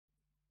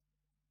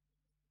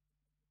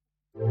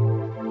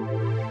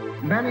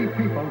Many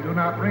people do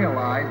not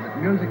realize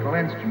that musical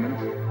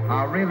instruments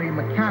are really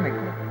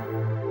mechanical.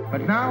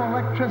 But now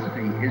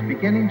electricity is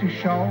beginning to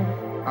show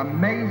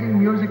amazing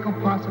musical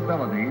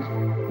possibilities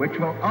which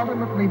will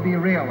ultimately be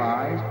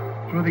realized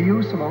through the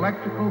use of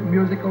electrical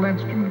musical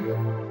instruments.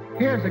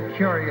 Here's a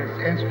curious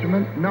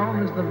instrument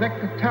known as the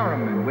Victor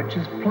theremin, which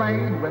is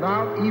played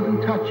without even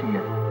touching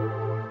it.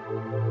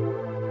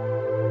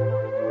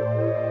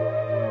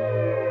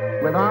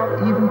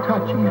 Without even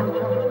touching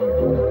it.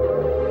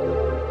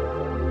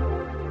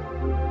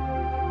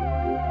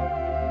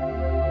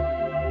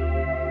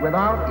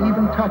 Without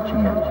even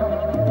touching it.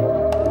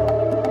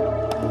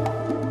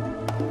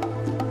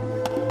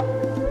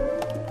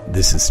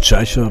 This is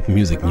Chaishop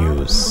Music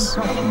News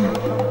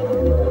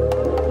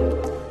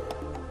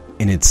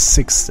in its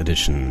 6th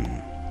edition.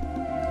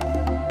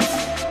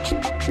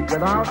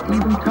 Without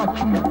even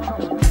touching it.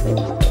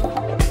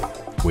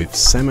 With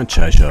Sam at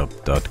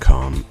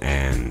Chaishop.com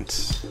and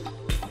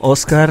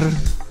Oscar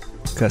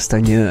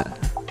Castañeda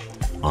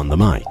on the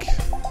mic.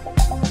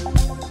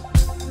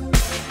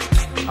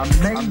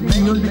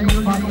 Amazing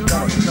musical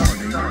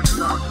possibilities.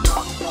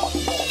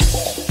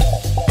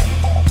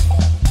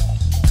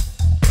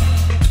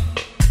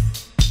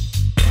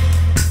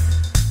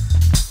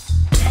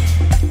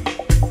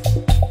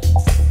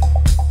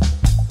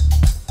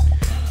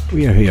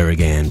 We are here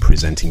again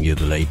presenting you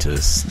the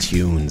latest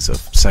tunes of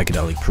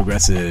psychedelic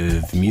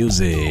progressive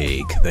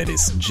music that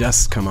is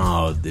just come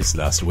out this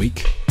last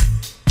week.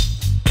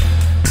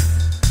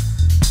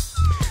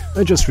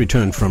 I just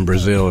returned from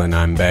Brazil and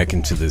I'm back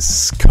into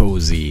this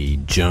cozy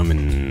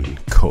German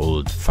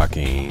cold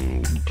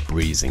fucking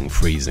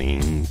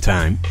freezing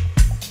time.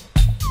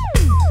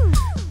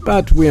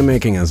 But we are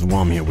making us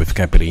warm here with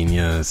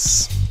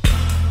caipirinhas.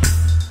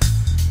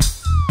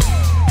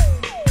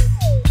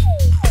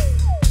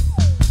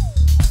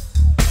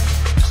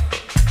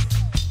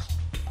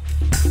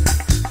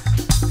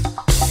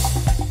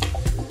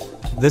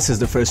 This is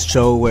the first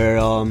show where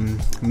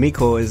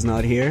Miko is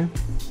not here.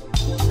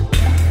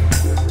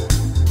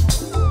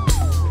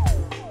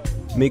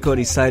 Miko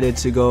decided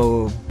to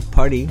go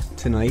party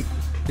tonight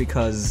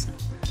because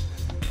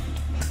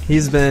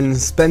he's been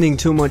spending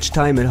too much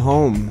time at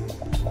home.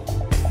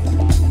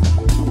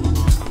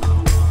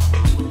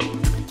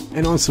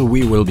 And also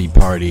we will be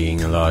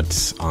partying a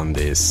lot on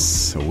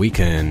this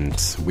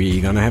weekend.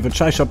 We're gonna have a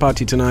Chaishop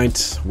party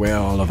tonight where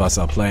all of us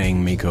are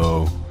playing,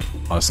 Miko,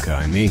 Oscar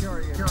and me.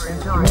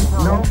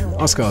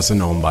 Oscar also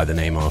known by the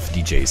name of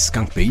DJ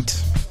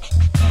Skunkbeat.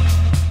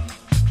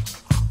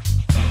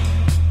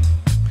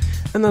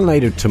 And then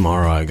later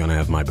tomorrow I'm gonna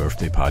have my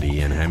birthday party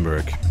in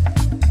Hamburg.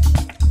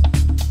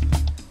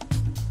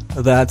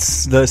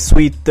 That's the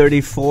Sweet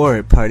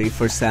 34 party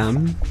for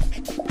Sam.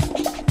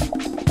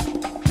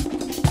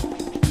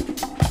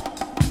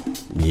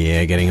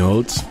 Yeah, getting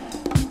old.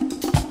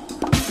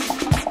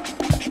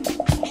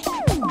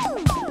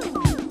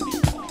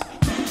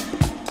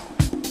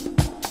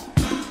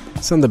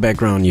 So in the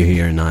background you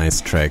hear a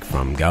nice track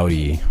from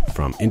Gaudi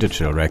from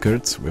Interchill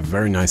Records with a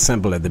very nice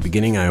sample at the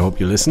beginning. I hope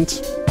you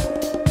listened.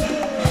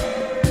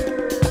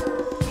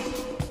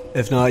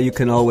 If not, you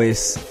can always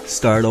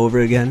start over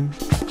again.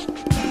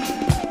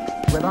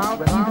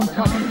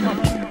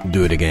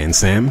 Do it again,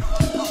 Sam.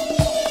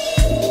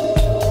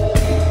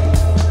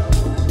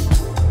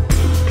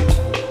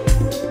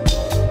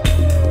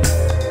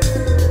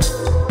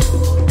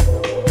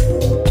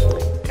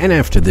 And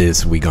after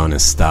this, we're gonna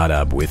start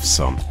up with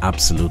some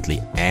absolutely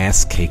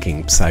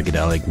ass-kicking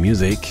psychedelic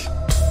music.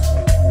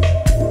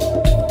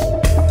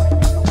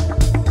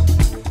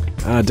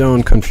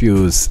 Don't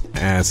confuse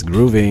ass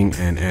grooving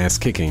and ass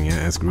kicking.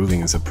 Ass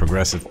grooving is a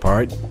progressive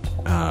part.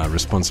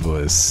 Responsible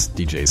is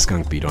DJ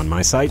Skunkbeat on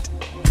my side.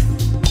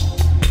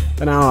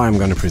 But now I'm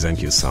gonna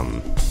present you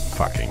some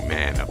fucking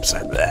man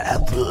upside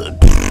down.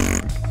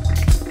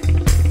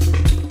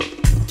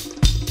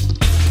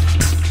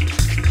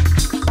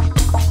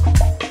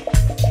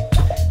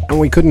 And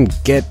we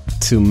couldn't get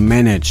to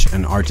manage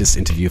an artist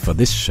interview for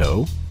this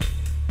show,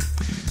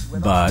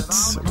 but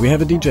we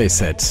have a DJ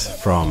set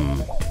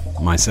from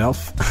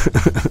myself,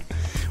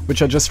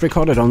 which I just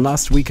recorded on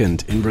last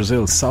weekend in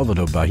Brazil,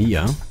 Salvador,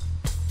 Bahia.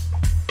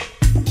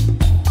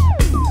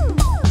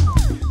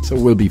 So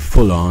we'll be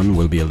full on,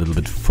 we'll be a little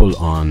bit full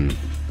on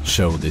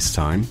show this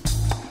time.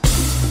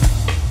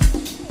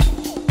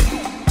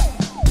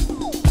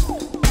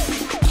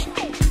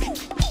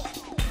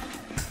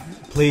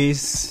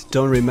 Please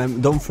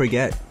don't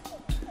forget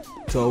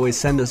to always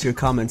send us your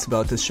comments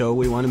about the show.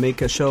 We want to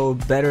make a show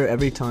better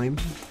every time.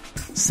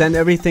 Send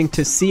everything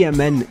to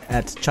CMN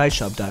at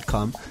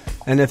Chaishop.com.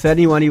 And if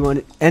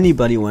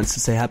anybody wants to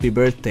say happy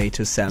birthday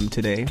to Sam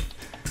today,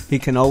 he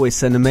can always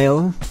send a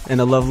mail and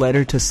a love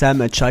letter to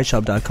Sam at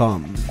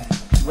Chaishop.com.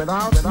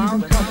 Without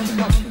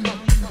touching.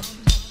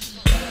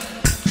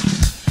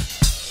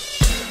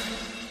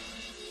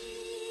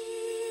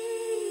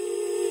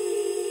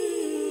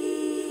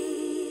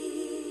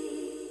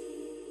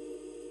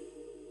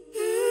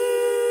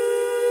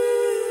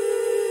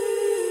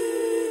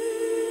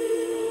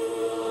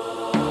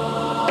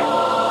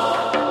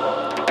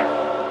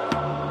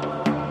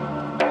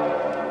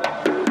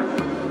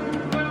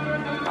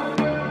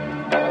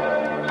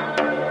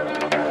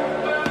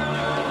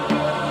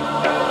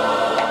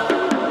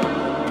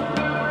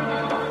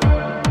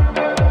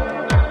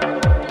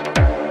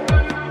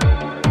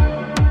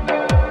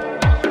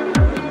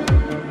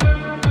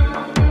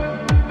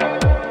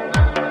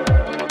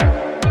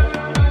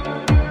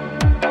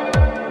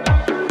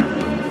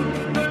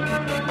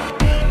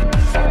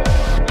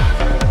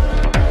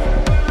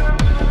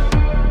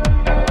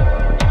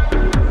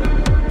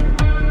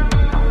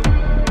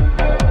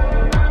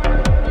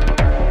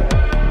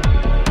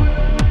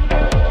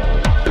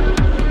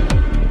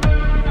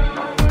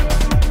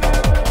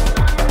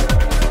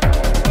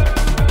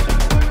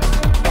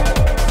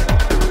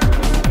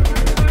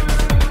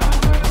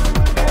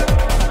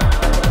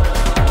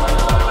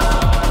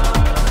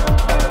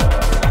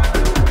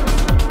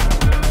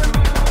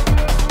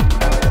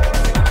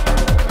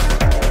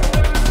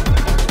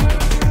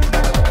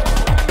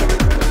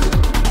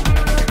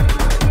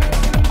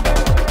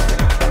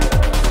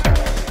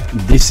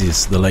 This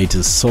is the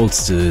latest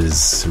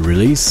Solstice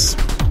release.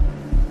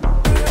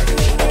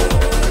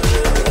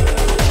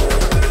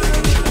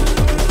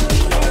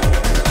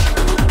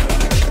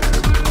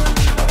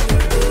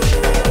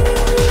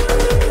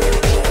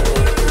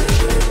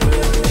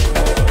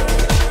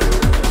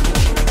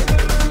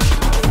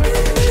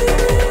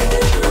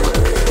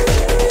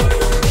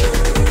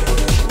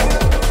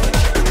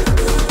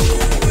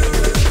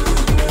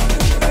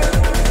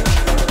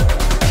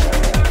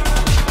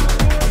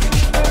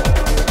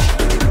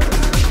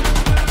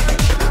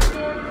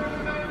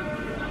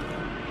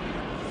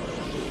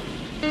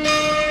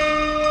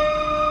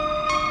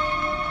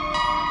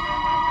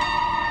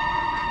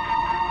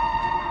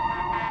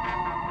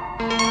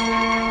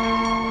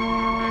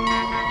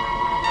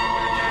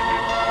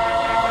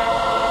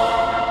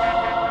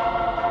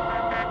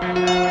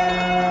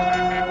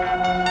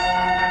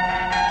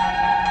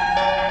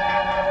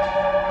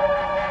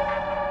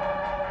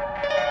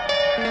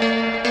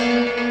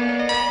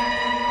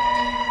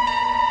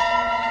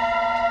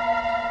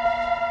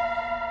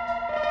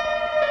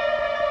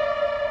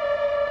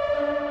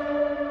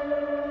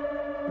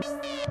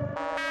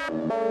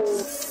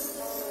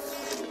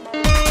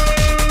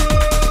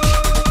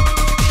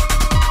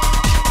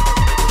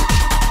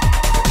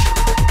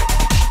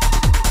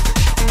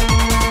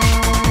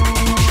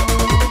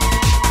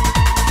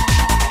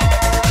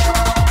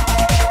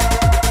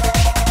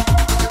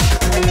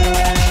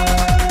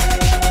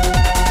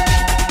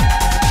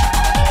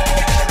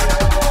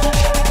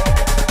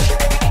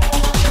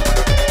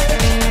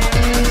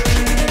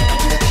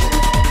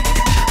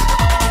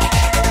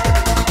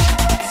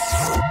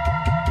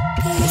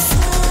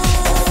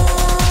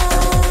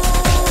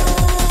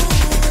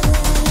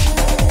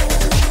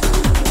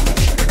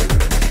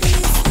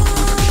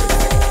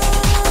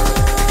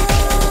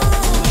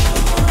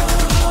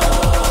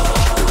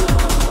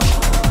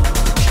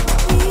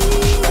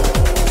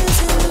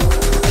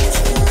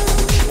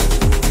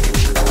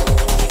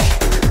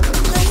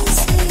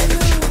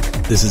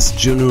 This is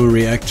Juno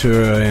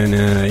Reactor in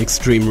an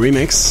extreme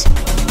remix.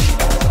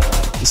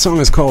 The song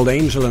is called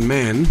Angel and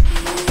Man.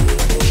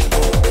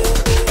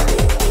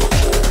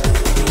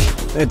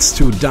 It's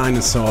two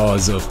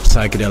dinosaurs of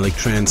psychedelic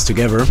trance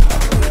together.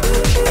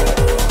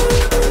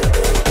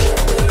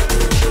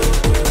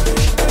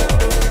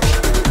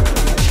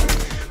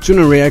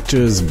 Juno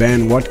Reactor's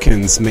Ben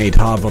Watkins made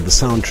half of the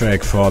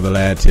soundtrack for the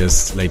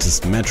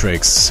latest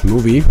Matrix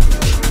movie.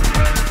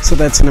 So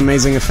that's an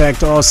amazing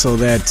effect also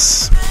that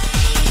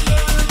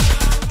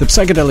the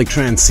psychedelic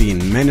trance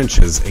scene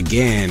manages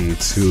again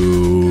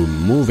to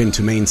move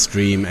into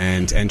mainstream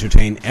and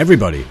entertain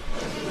everybody.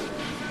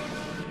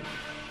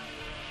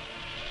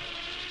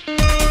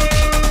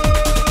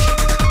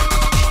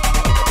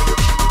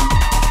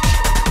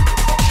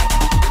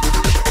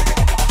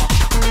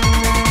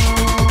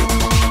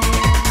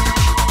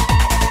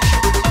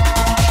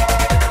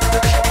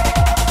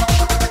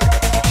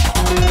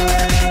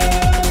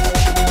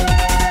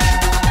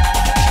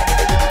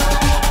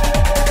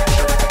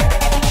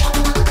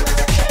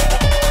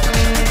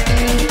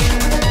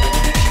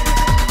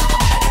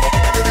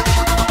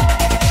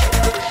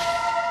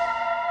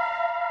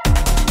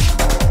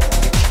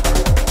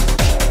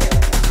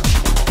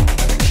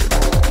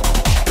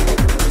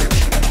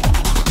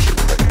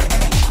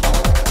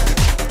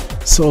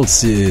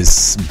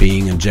 Solstice,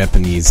 being a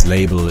Japanese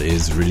label,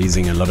 is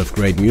releasing a lot of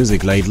great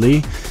music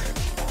lately.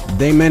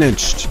 They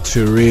managed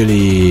to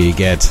really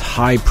get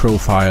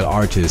high-profile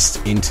artists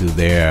into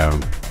their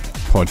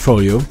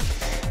portfolio.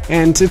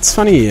 And it's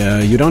funny,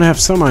 you don't have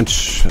so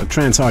much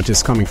trance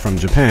artists coming from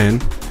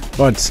Japan,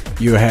 but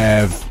you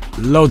have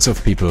loads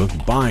of people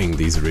buying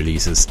these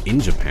releases in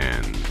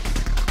Japan.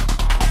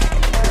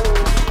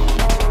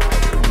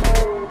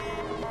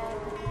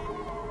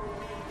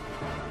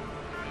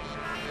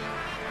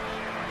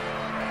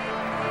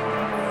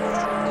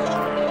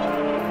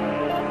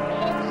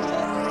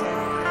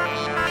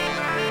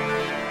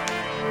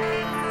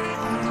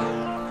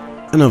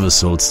 Another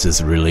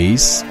Solstice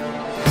release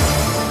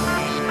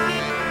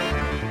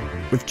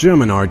with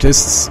German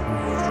artists.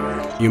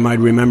 You might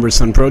remember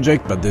Sun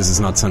Project, but this is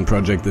not Sun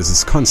Project, this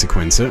is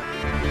Consequence,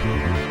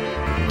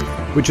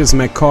 which is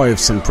McCoy of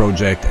Sun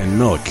Project and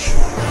Milk.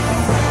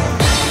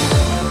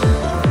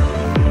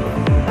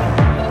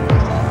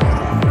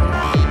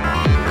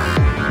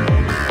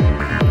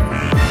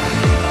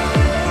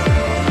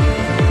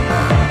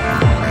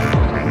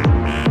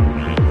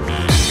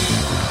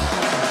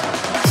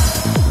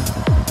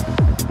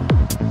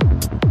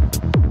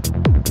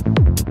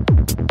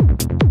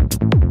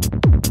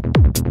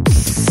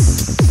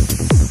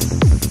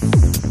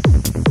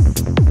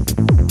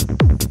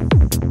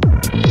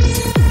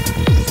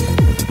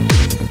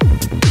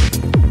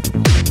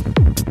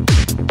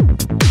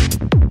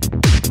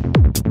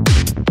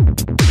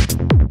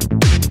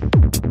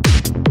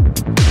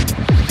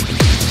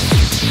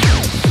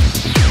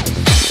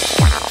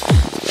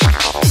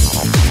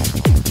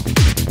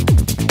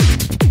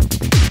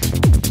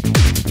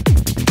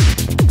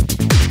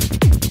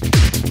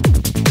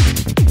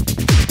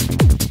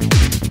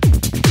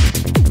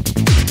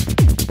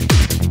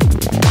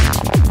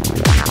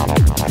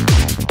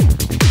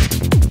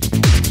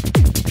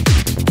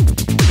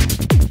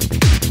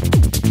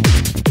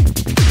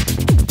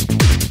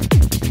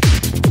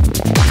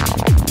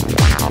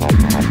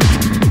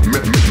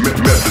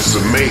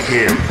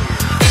 mayhem.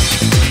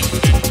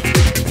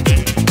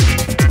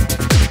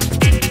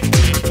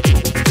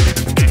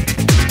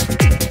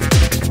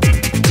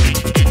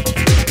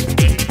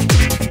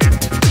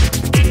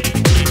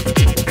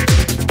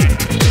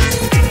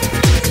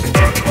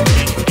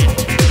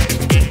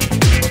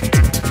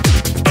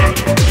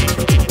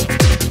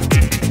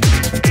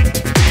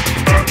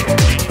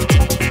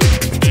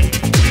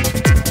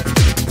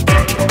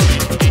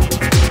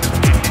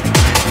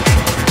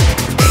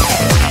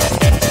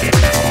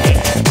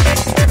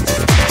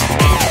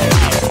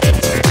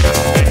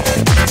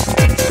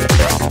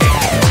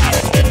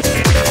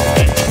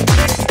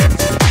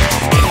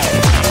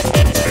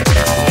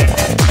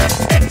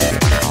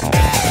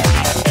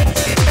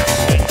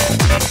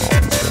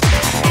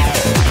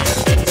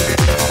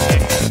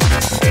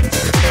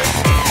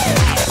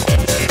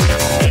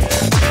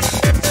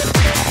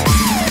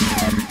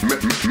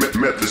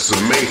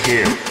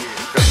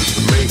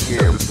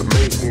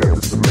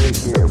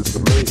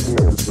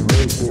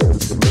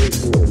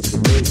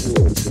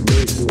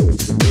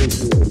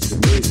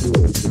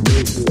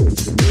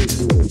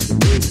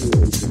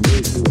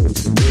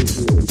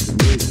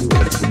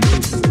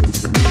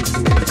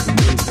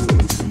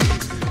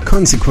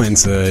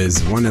 Consequencer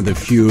is one of the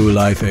few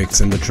live acts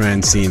in the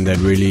trance scene that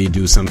really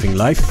do something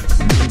live.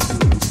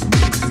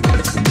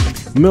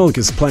 Milk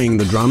is playing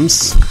the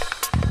drums.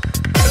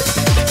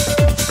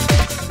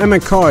 And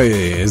McCoy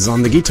is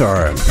on the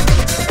guitar.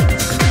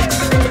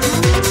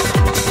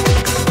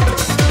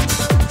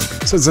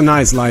 So it's a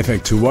nice live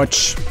act to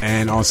watch,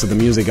 and also the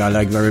music I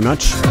like very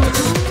much.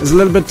 It's a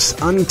little bit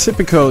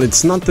untypical.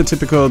 It's not the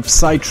typical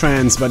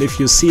psytrance, but if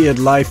you see it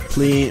live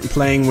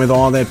playing with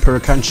all that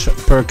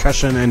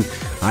percussion and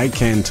I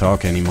can't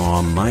talk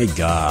anymore, my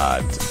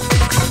god.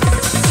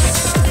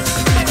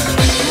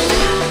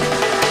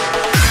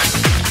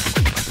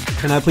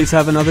 Can I please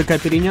have another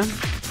caipirinha?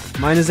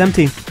 Mine is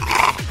empty.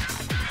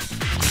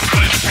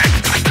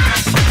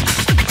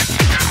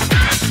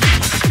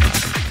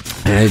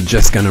 I'm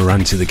just gonna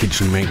run to the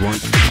kitchen and make one.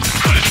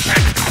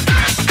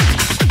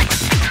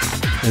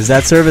 Is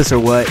that service or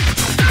what?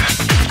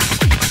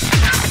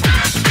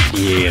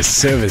 Yeah,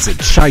 service at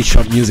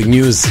Chaishop Music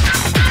News.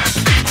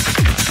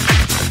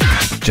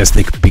 Just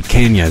the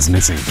picanha is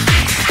missing.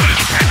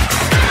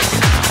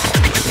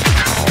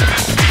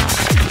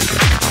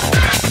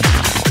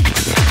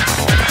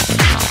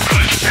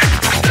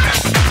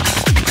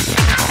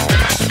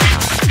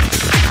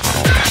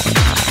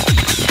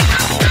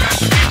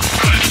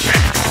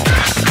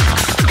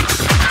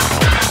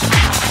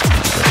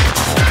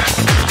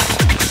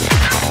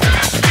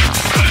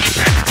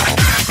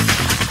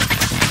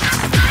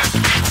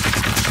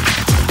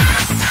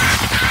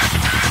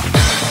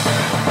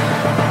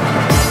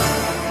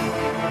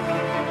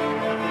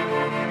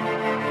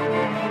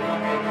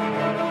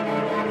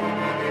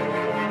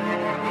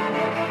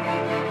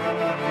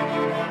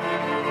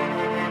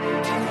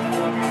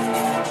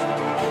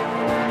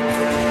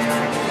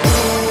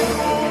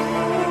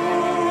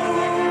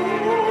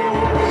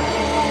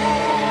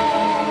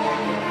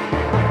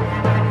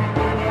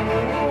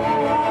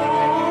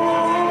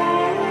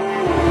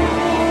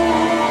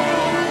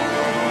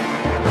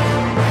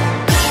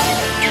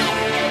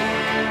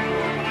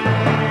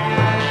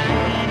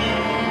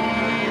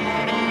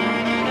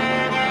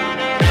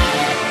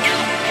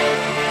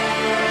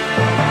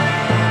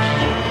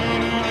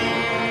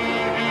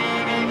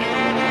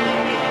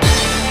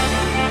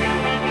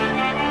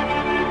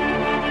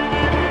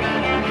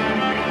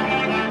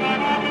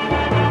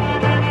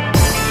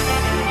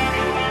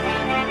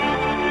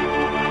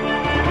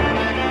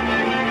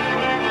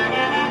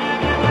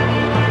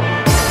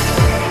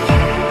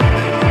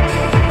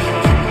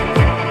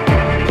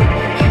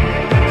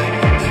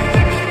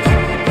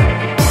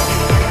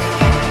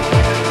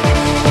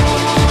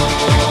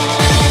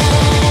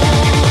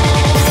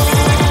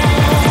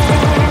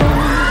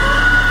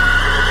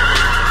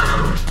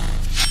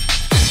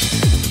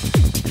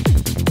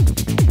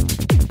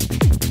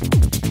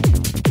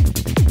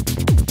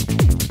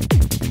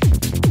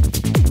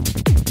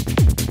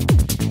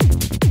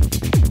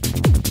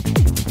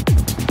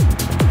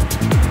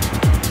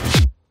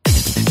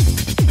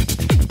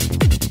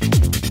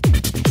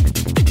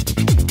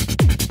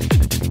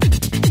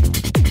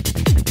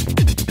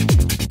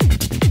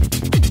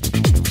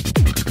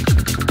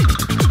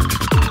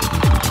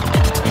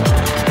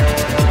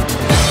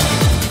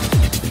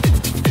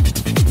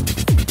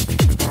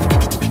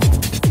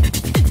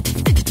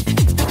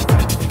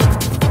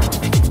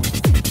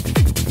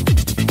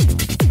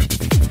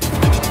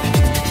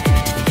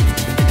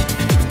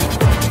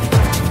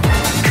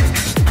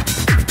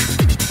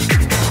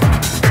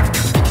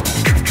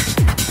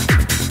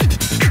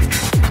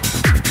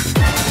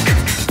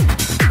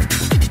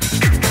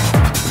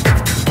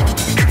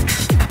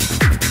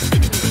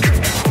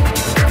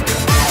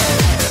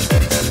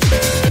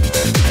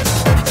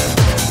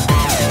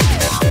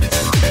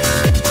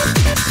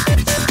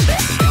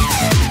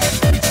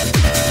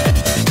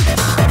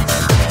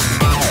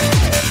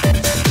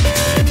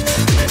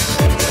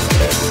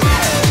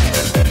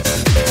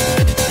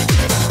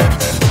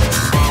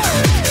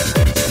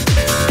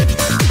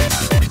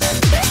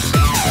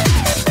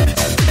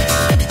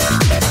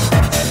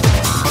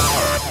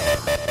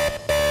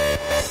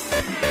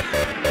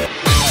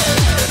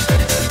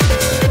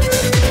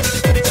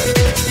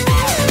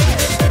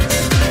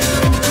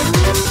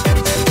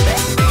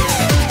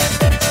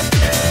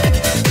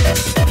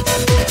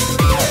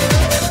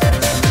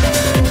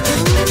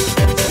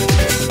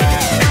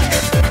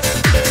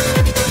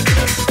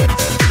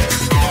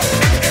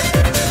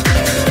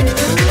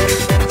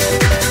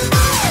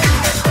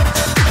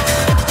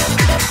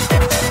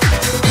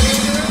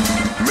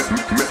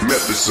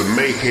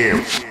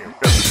 mayhem.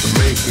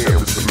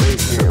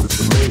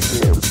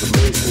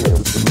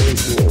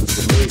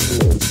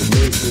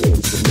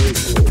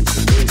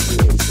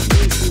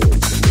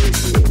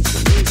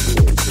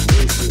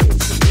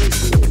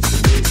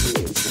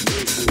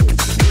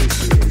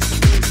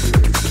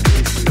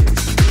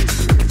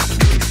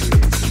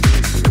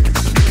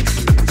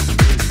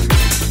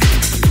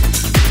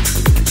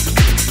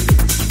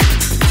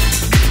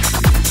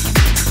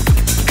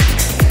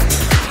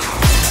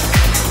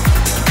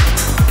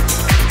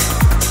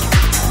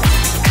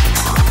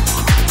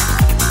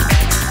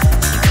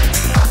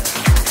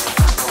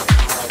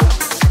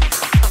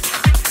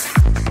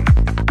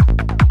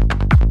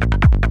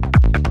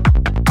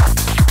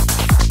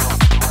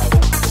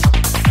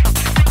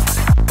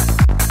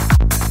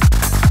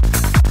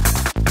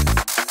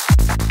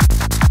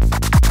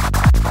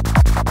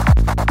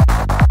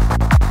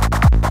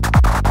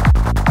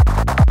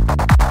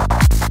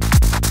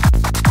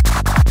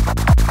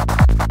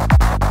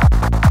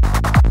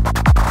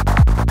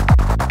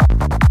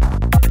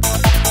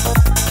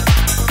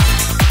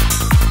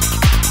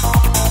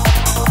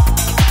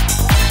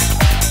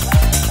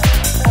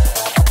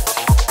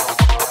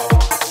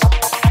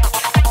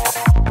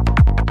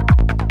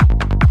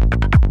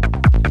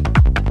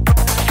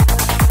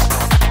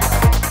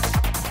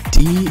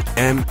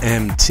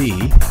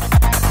 DMMT,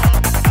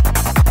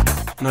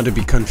 not to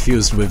be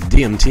confused with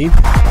DMT,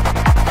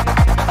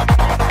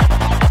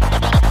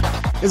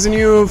 is a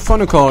new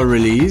phonocall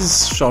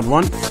release, short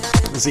one.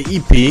 It's an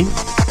EP.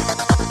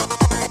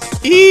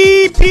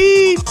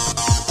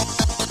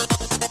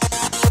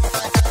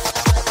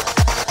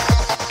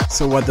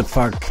 So what the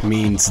fuck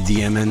means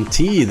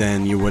DMMT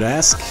then, you would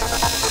ask?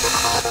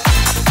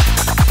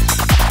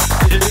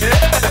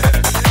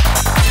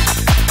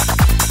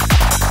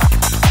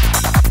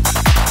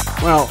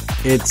 Well,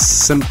 it's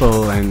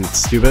simple and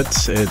stupid.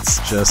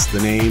 It's just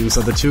the names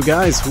of the two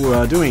guys who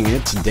are doing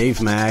it,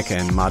 Dave Mack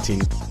and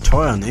Martin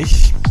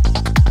Teuernich.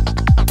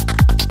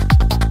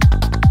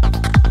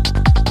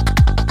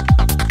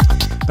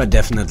 But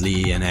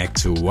definitely an act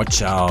to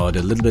watch out,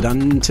 a little bit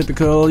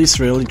untypical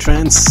Israeli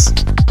trance.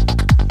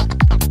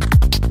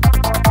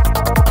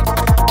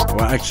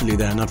 Well, actually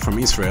they're not from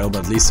Israel,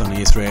 but at least on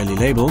the Israeli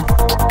label.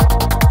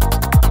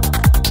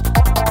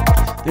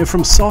 They're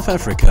from South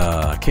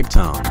Africa, Cape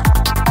Town.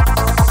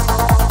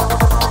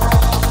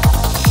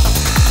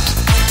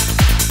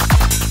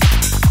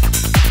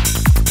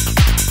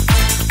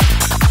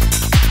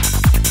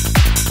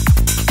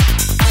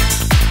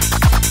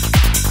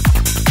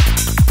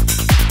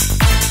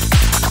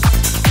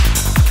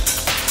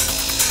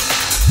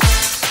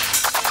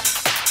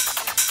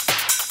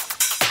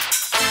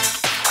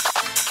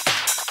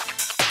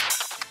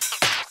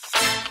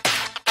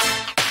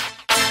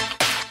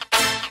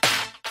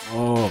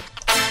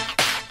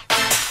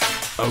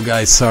 Oh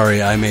guys,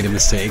 sorry, I made a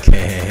mistake.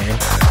 Hey.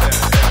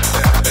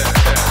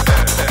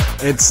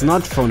 It's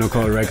not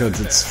Phonocall Records,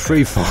 it's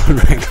Freefall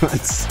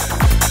Records.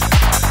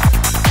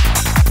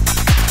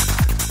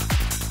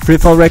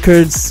 Freefall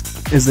Records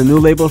is a new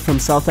label from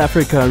South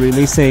Africa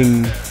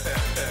releasing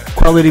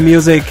quality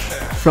music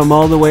from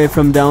all the way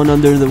from down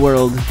under the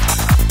world.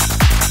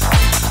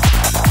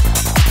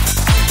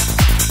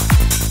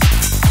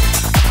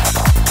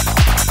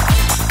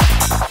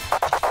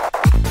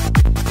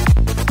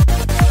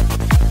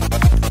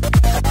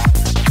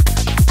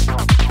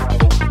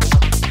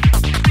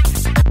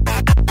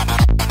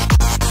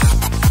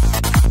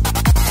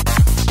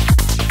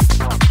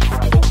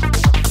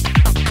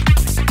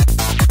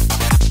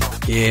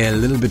 Yeah, a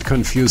little bit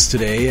confused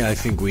today. I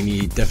think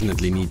we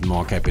definitely need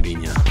more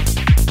caipirinha.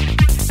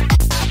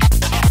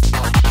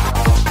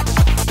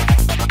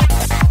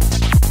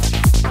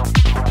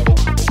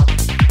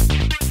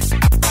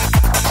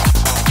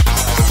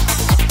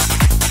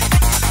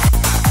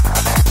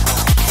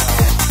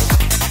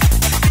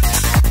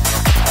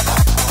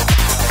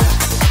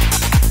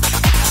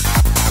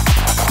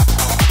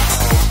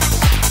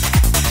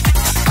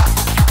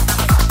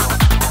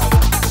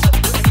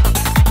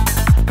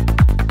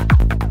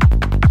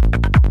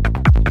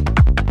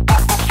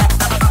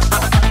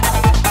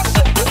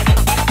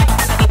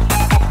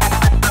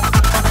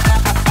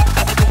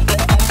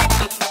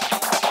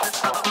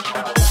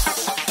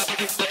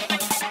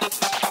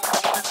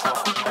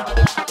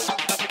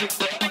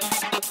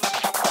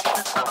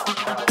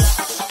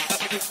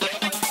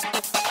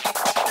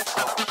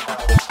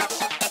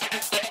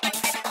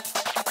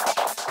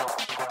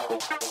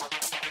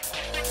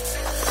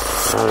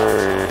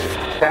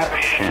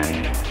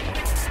 Perception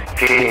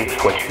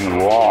shapes what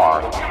you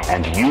are,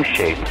 and you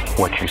shape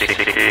what you see.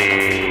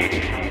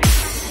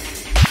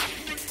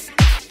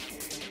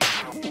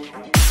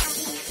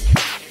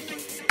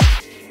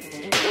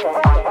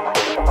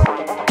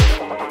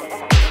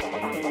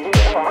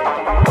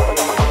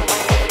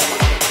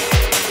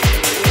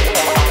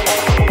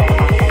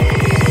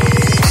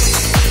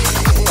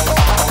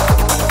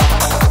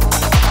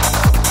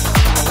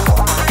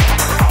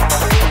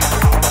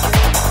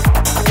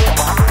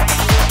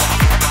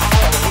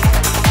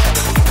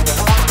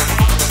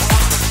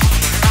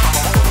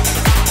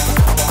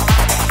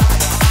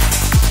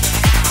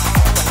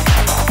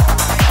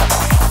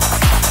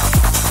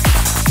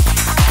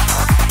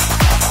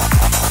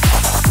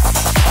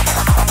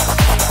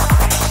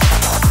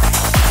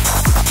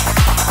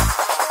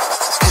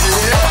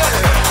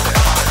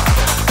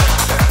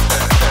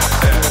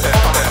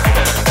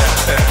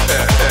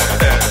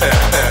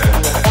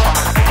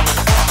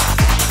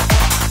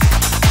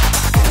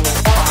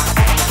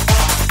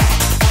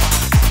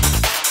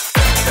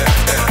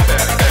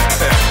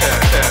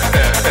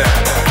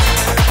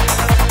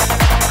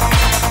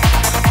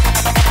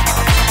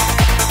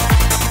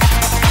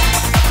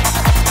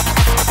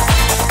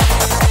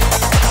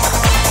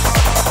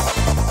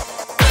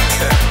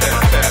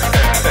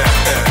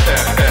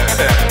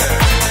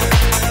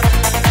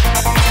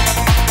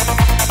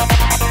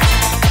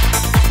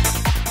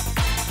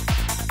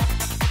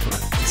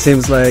 It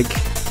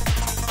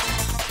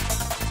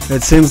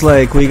seems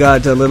like we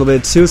got a little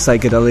bit too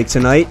psychedelic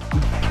tonight.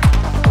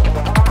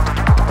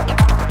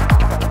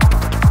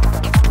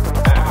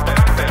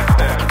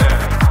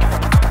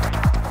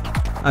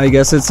 I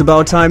guess it's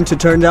about time to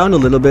turn down a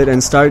little bit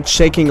and start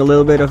shaking a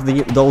little bit of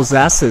those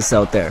asses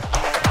out there.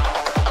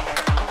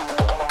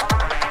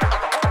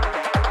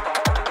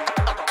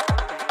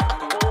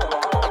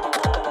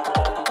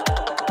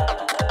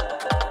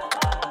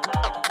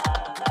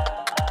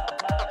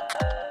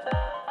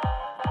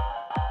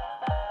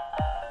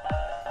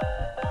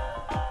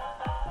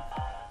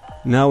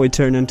 Now we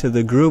turn into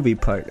the groovy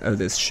part of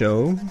this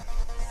show.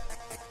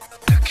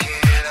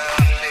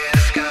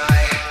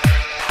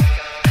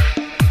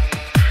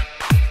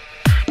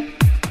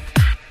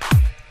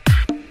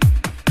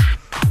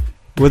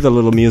 With a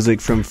little music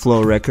from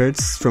Flow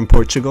Records from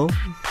Portugal.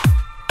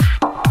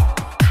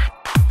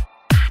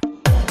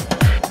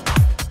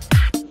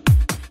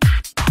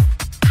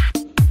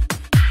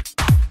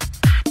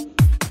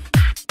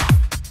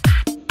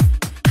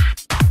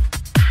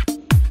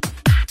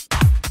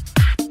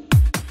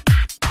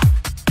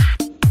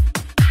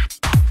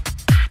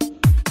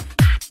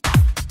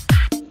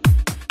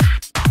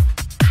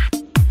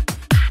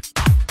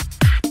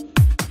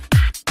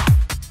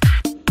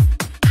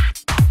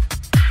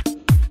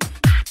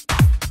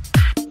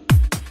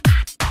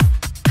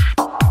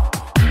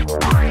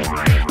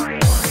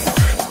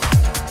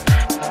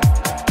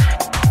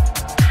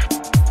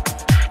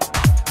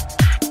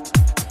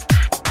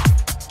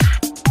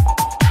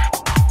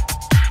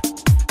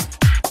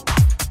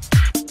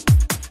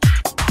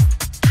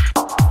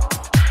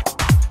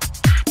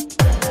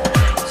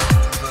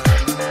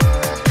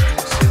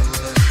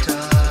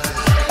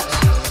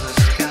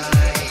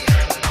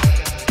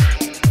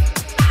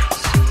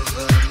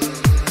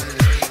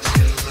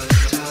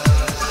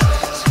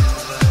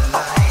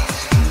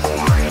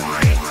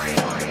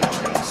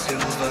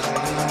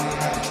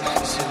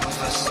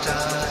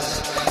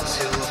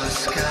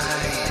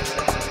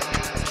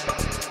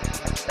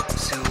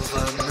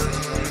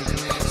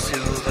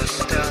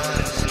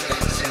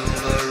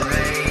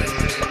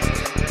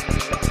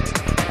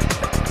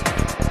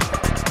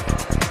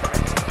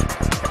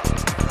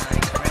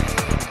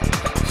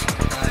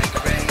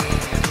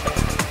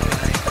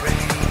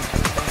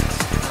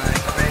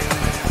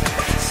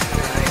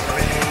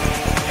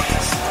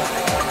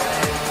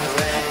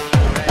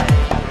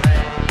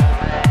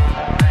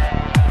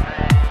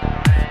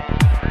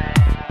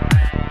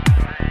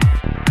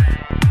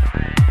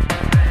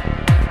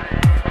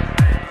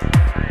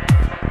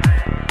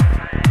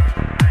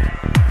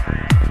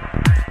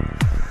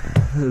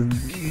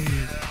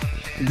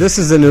 This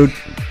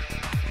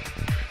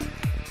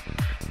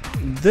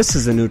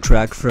is a new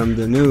track from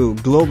the new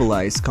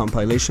Globalized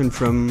compilation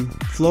from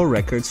Flow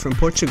Records from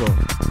Portugal.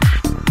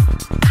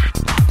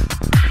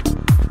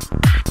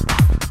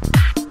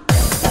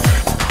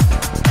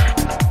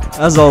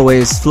 As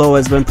always, Flow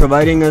has been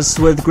providing us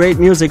with great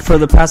music for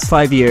the past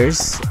 5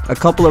 years. A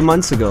couple of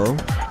months ago,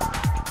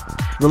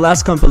 the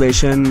last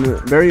compilation,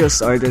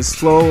 various artists,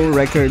 Flow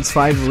Records,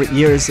 5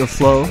 years of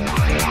Flow,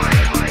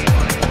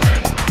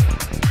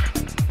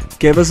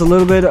 gave us a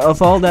little bit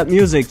of all that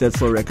music that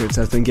Flow Records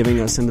has been giving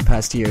us in the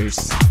past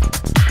years.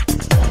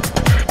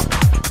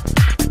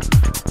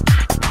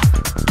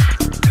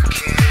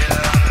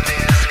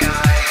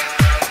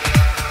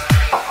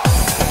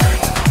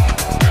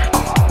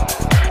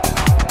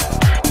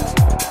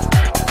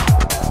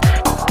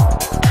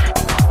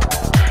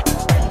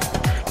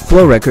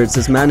 Flow Records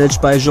is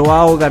managed by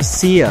João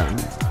Garcia,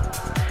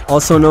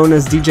 also known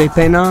as DJ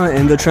Pena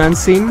in the trance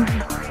scene.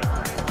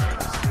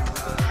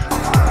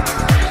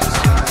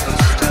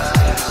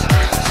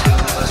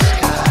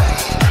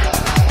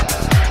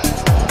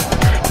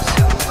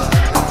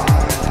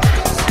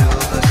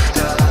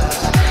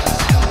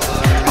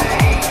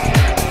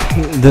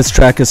 This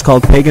track is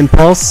called Pagan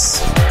Pulse.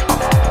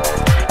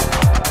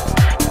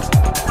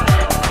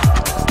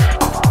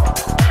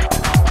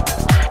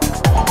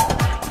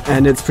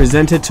 And it's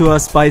presented to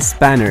us by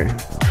Spanner.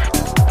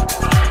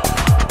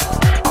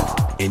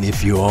 And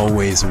if you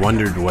always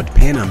wondered what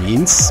pena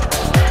means,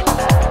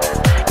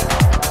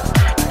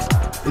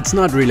 it's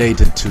not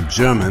related to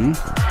German.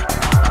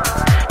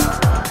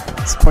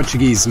 It's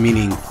Portuguese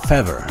meaning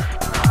feather.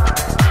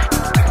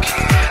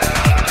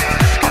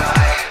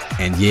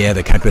 And yeah,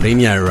 the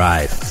caipirinha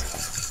arrived.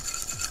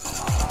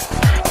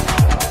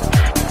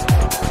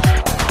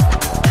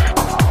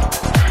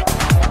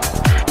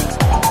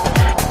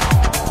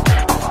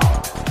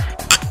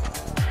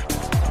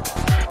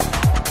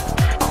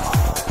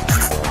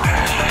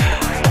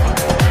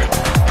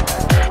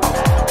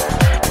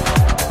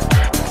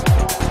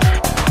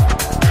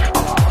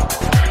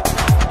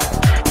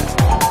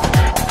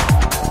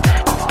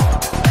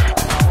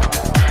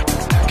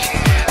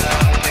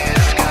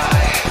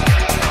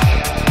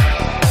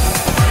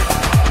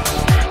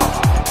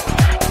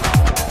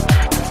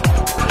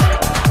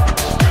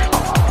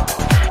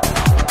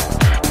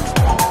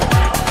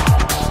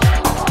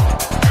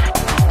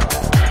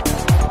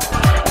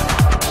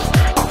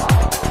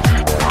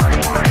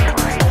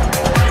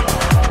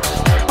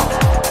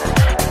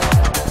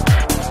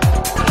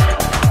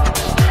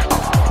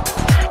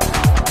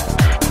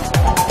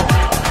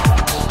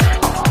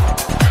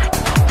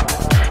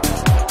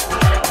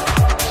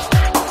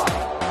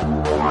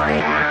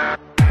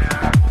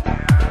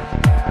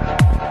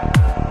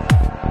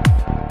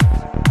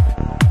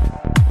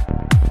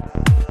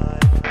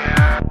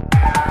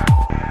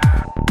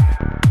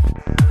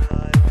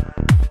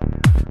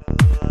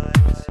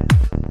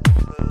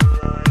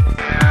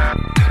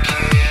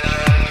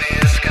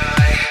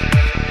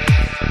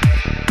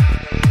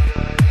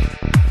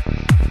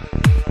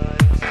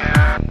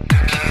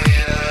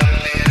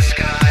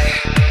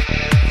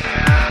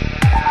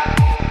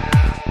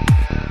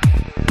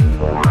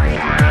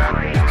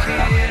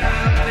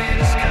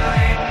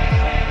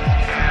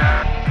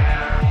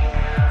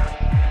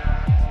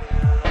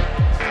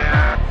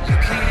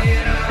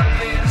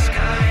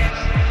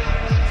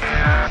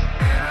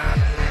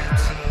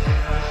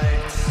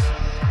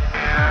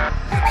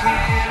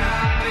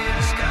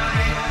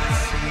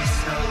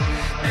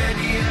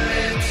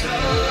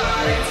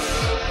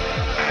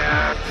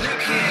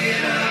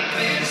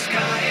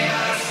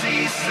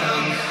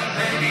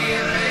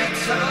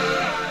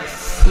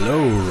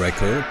 Flow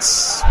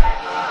Records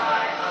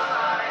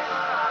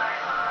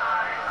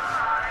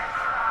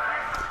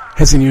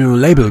has a new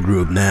label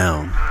group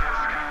now.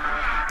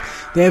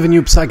 They have a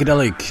new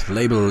psychedelic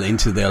label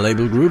into their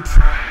label group.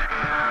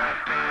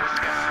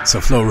 So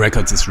Flow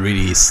Records is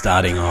really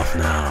starting off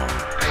now.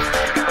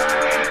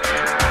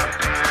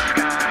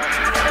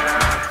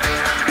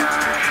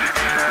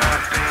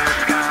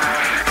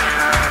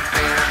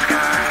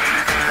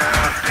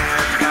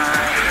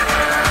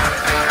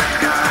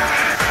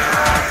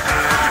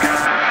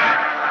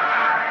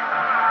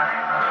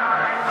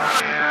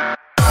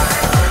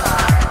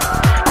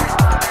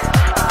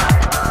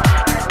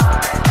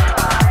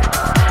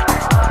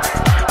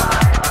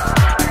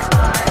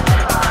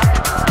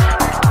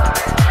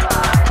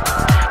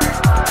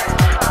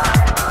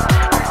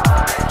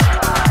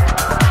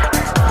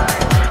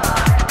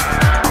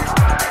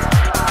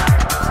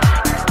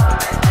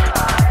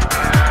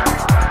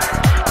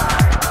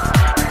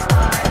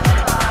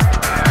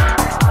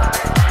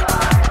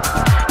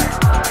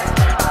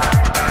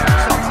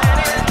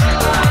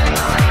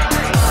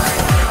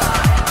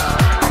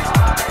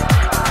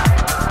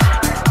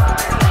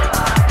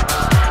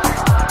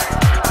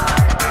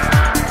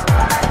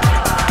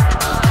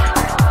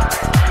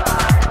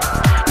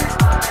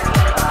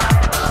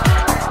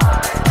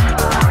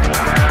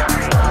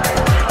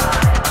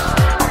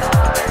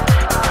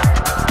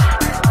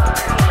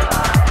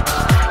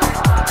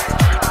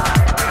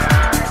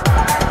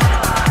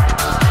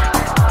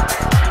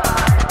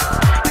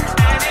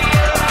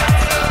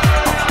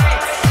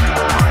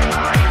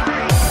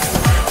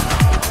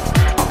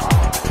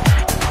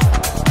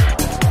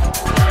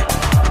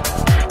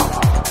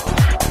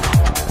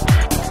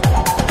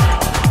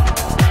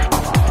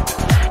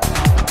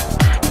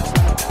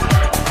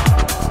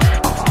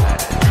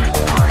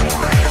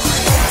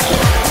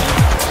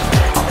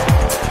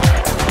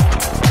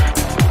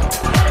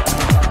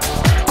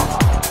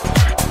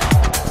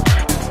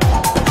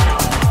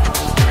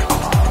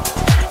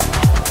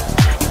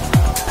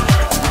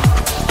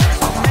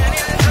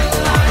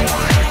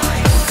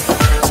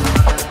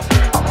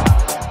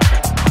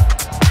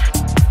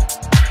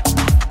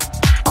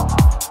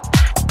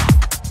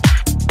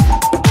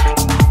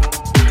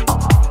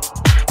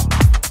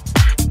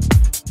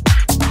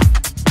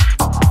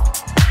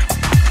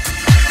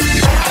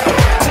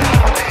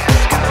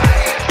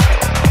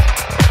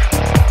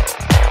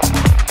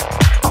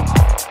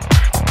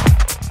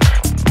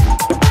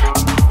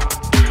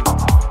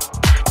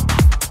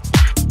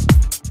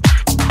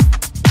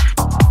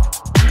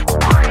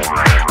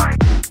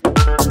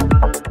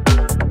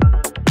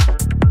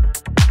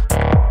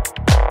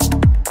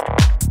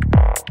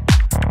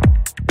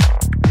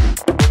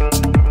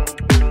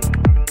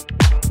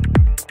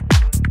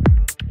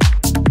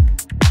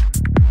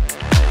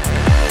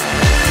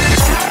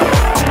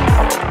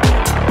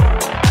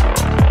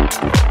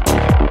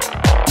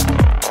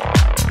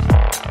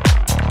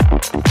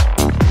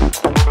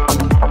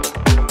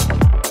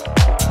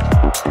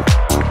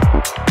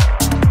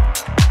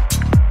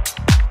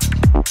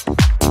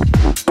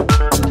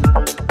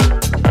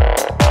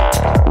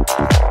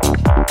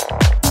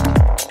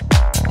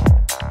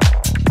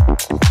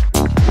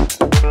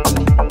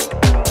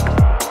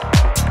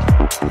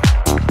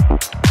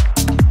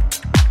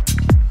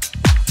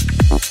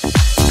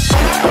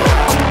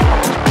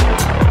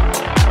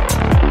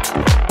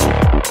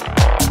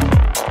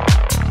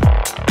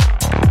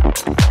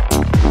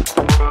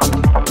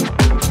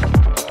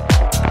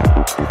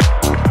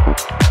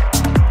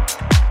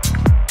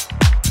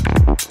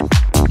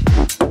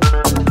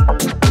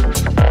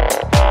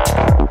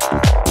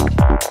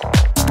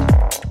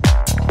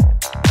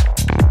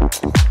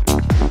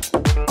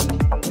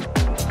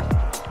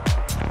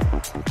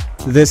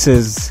 This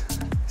is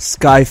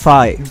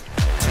Sky-Fi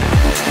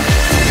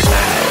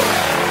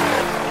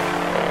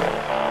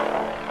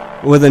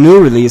with a new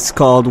release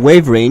called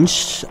Wave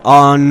Range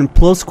on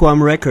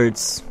Plusquam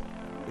Records,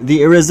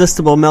 the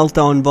Irresistible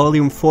Meltdown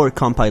Volume 4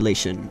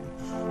 compilation.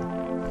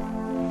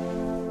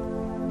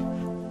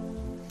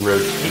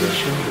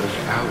 Rotation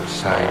of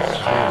outside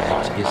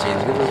planet is a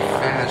little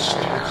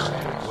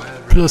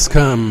faster.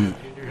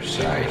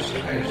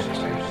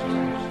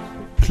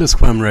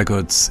 Plusquam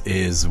Records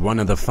is one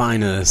of the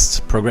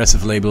finest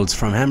progressive labels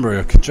from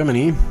Hamburg,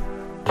 Germany.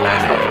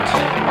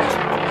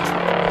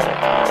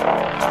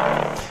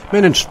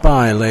 Managed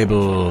by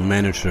label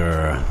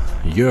manager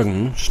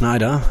Jürgen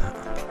Schneider,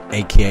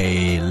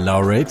 aka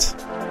Laureth.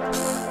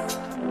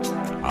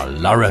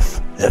 Laureth.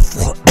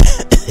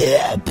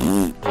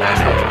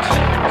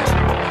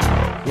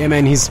 Yeah,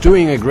 man, he's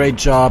doing a great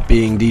job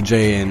being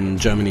DJ in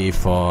Germany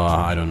for,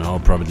 I don't know,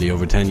 probably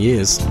over 10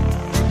 years.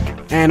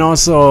 And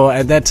also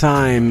at that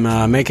time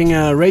making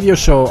a radio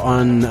show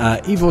on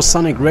Evo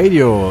Sonic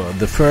Radio,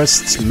 the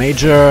first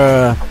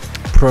major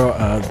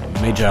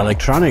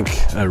electronic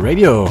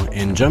radio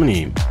in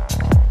Germany.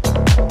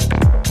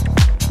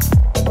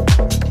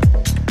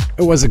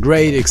 It was a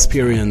great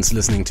experience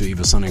listening to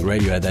Evo Sonic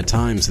Radio at that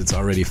time, so it's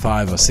already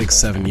 5 or 6,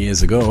 7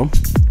 years ago.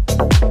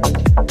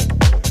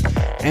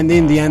 And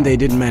in the end they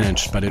didn't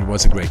manage, but it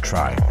was a great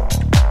try.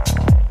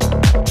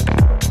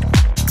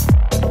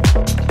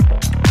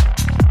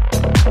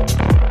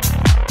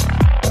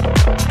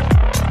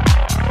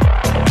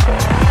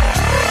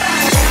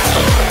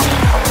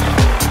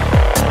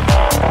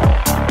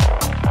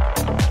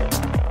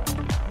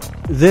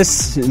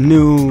 This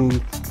new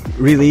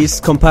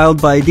release,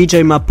 compiled by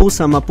DJ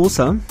Mapusa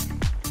Mapusa,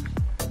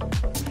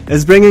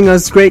 is bringing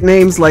us great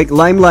names like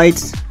Limelight,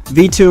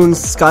 V-Tunes,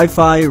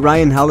 Sky-Fi,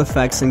 Ryan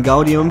Halifax, and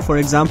Gaudium, for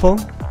example.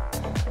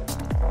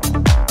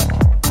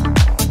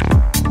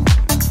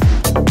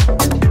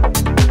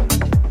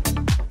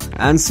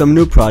 And some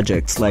new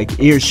projects like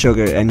Ear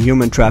Sugar and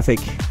Human Traffic.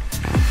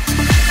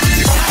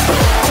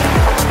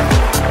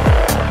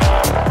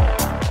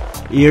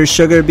 Ear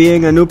Sugar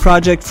being a new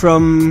project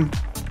from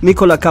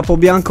Nicola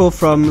Capobianco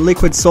from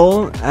Liquid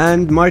Soul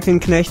and Martin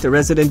Knecht, a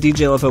resident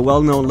DJ of a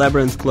well-known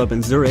Labyrinth club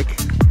in Zurich.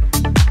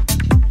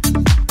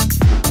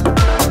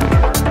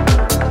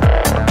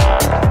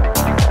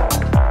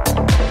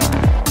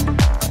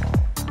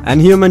 And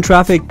Human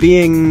Traffic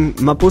being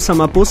Mapusa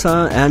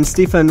Mapusa and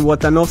Stefan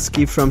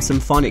Wotanowski from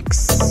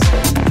Symphonics.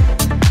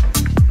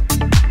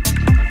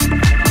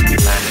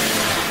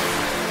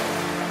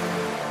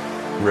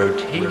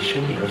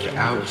 Rotation of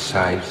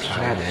outside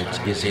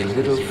planet is a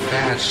little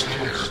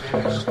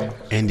faster.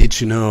 And did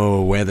you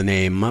know where the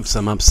name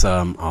Mapsa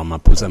Mapsa or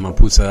Mapusa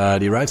Mapusa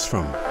derives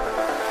from?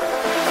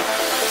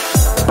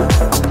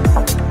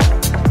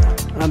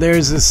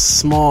 There's a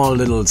small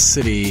little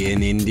city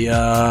in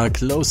India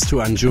close to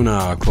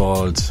Anjuna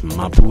called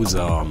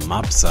Mapusa or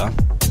Mapsa.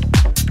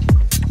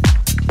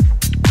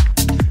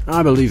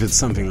 I believe it's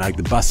something like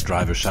the bus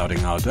driver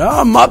shouting out,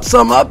 "Ah,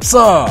 Mapsa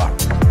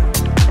Mapsa!"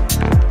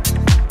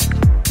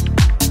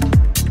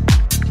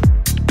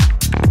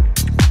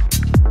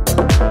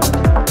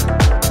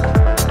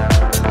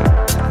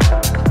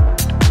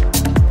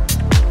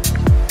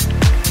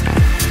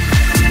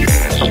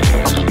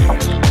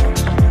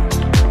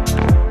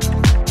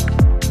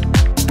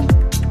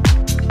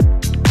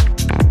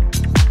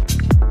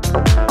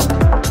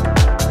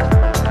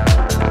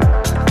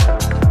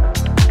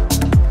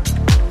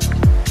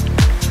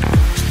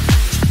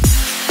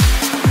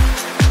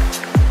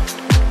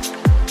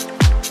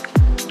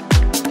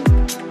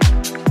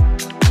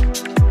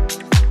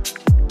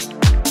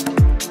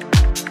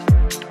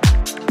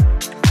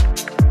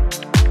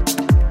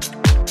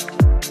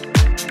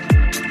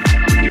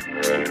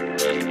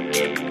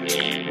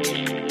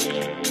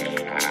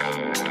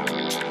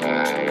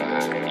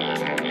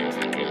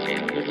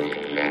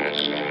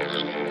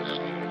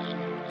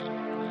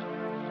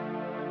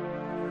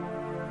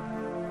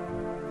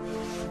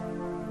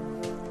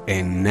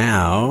 And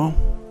now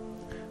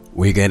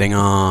we're getting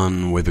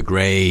on with a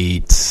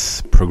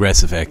great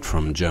progressive act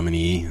from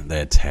Germany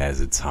that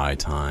has its high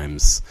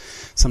times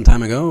some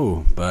time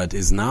ago, but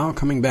is now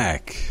coming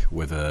back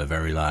with a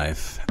very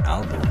live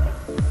album.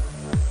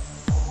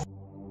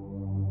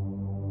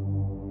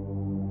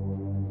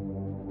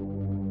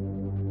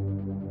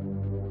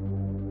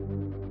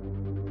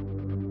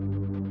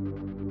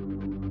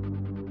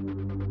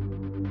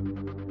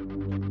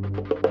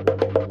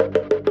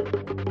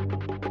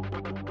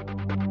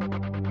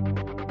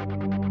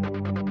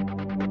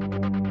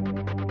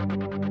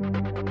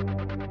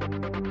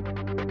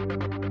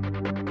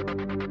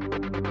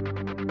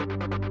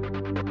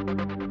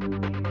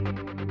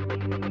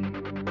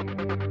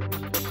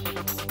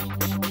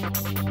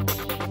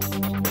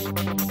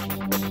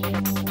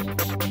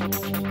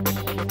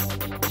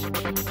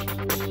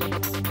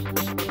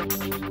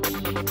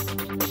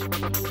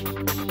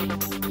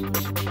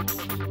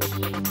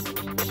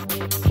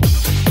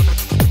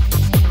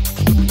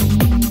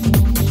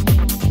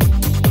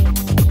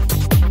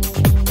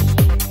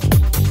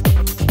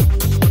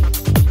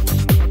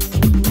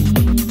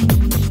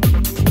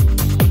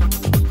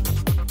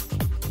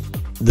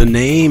 The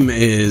name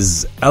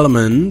is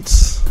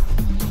Element.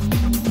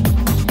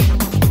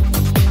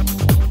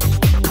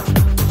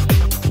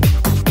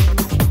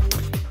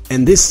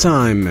 And this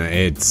time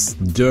it's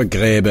Dirk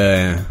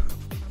Grebe.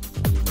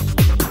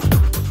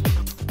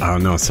 Oh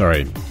no,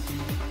 sorry.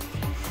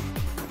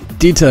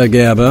 Dieter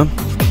Gerber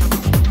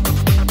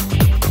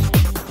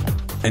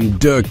and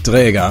Dirk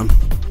Dreger.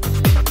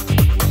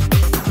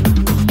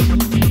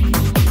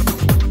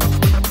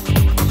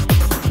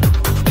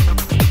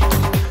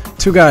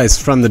 Two guys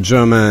from the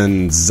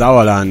German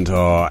Sauerland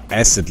or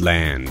Acid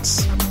Land.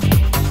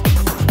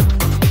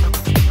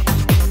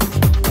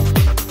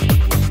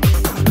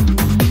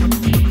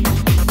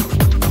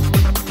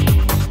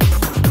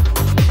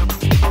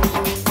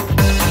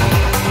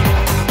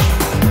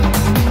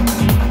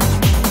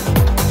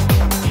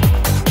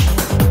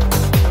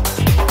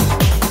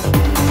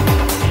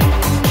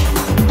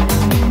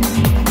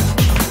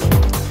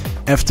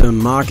 After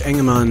Mark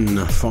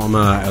Engemann,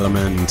 former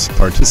Element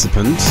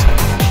participant,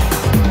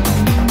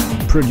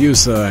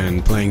 producer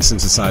and playing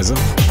synthesizer.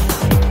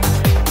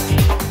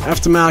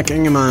 After Mark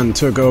Engemann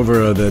took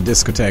over the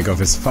discotheque of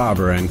his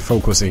father and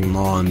focusing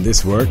more on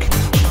this work,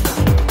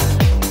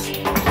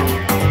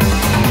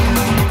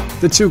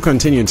 the two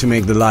continued to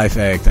make the live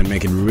act and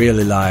make it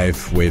really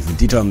live with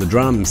Dieter on the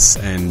drums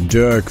and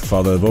Dirk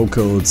for the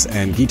vocals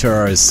and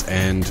guitars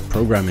and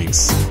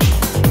programmings.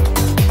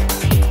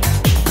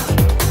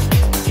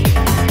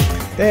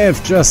 They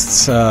have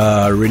just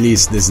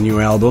released this new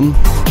album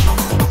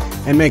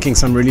and making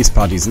some release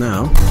parties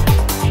now.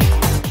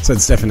 So So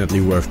it's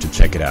definitely worth to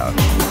check it out.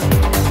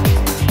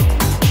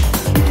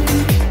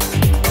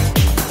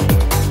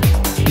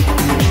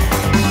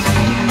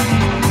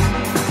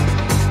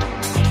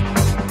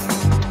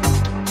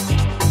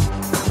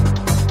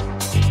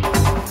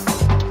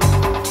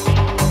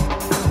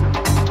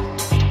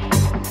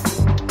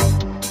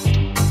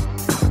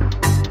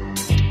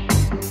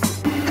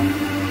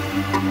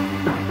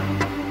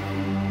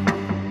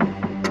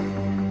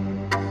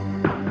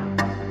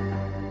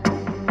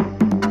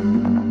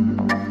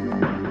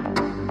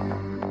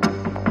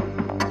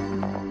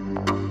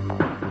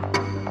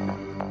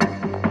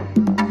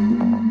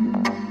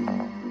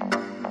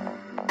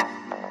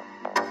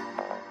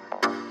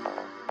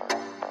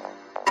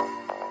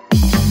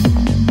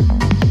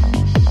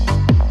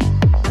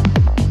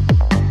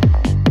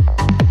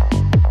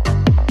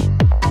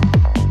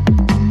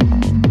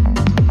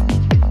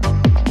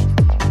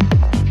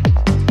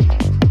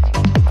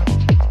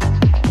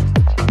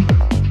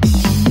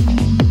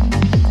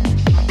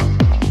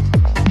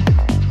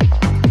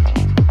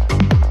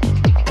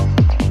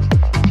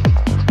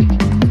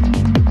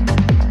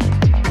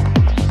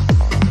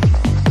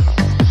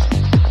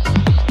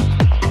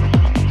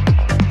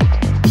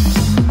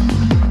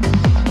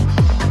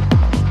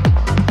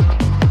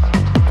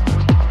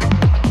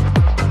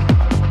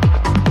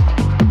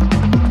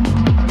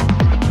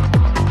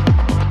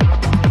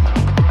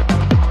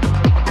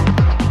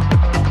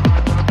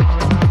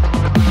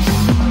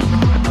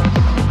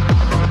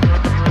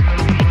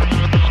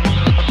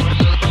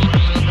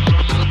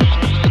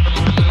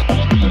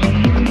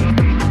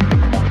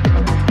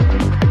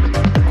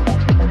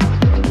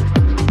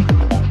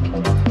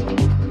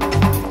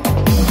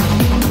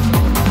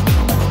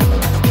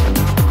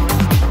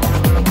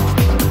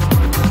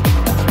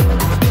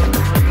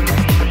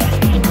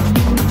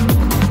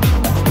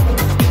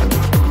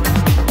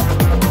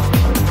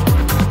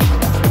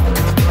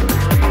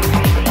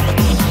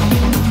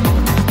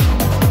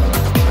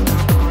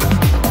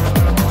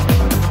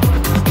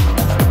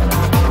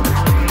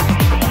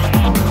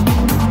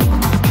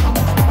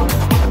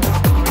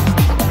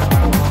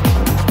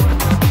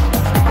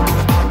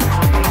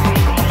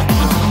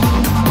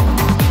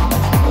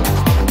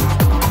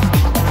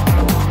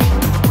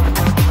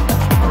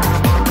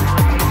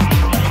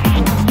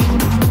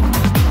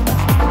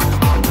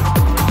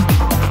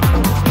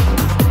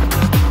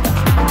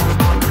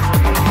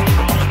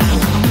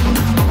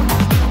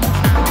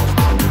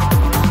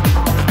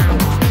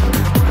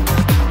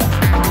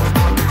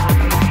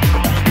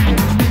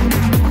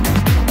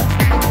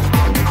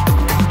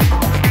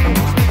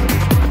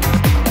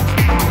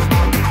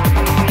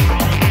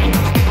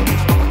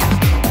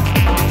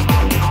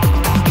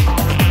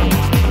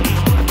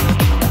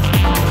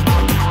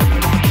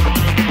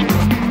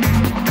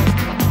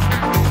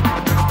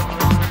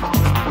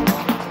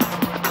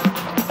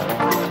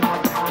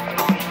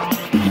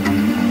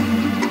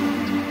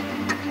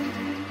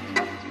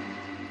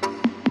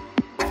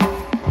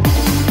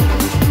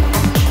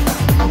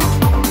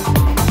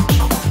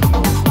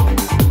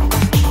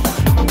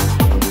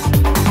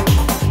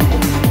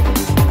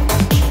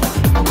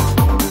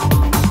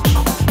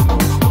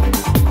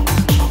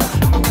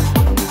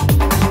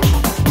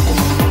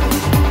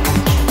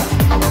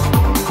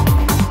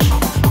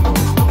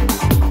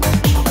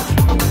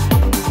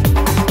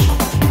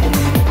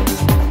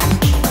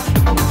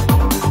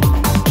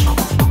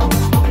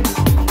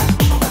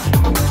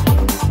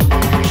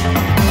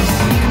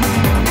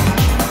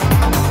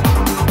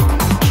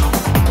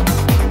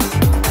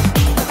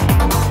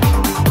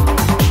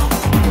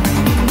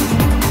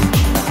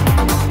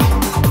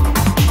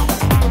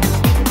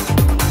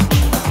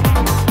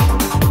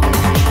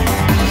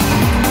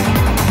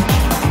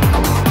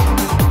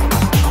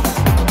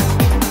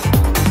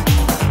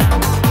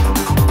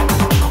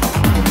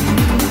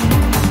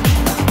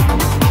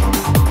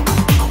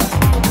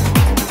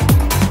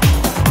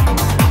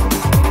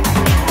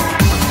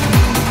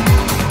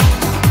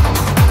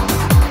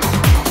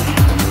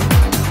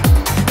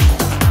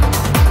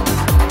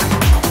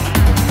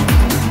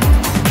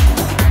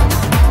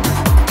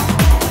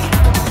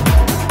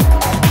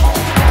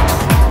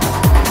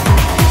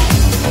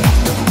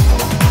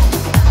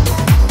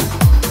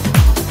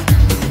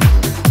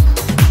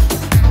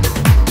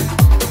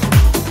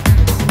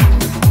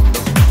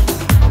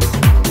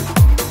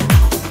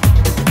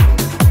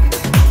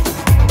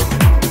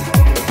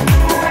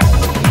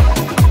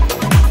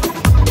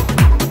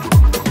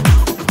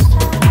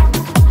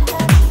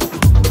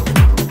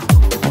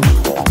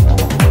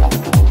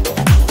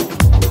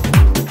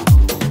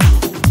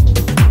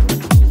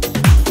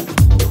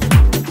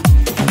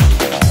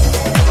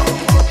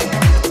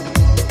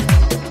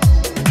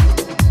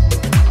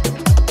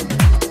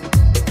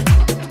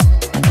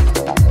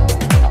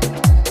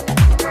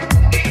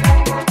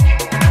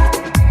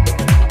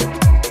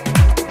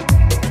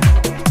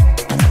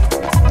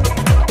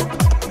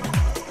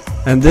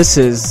 And this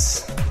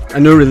is a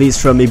new release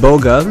from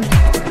Iboga.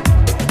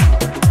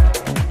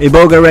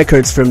 Iboga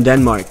Records from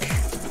Denmark.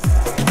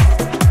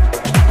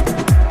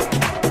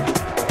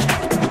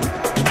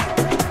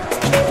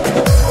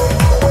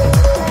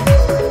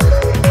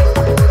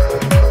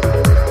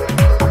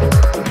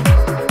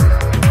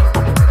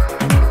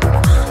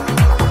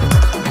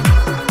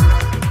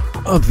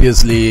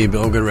 Obviously,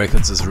 Bilge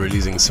Records is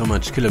releasing so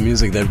much killer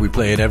music that we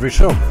play at every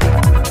show.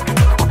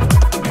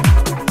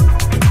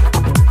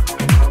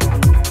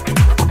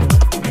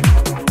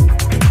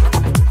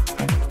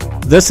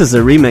 This is a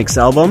remix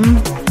album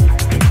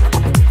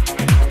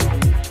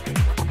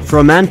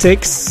from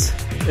Antics.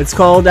 It's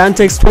called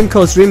Antics Twin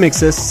Coast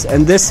Remixes,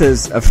 and this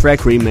is a Freck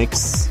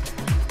remix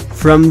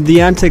from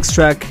the Antics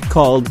track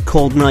called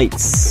Cold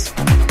Nights.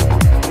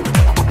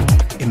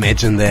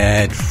 Imagine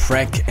that,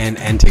 Freck and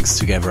Antics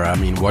together. I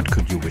mean, what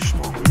could you wish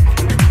more?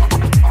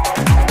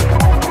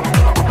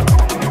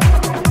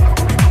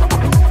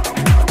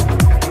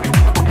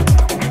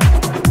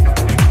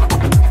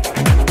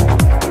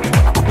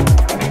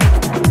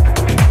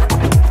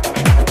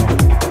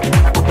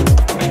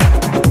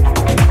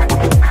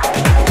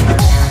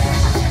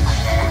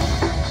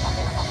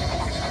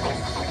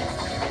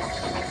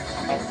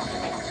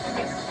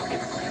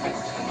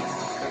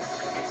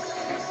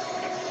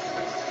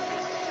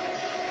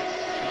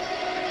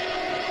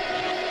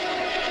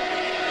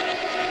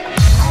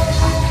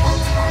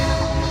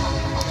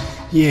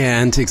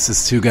 Yeah, Antics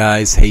is two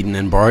guys, Hayden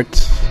and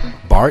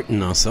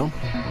Barton also.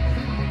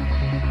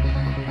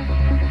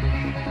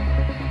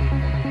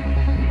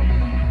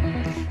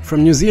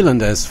 From New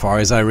Zealand, as far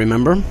as I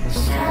remember.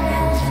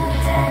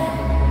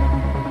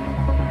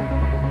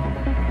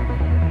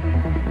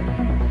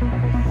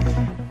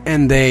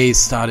 And they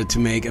started to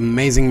make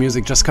amazing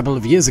music just a couple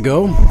of years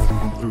ago,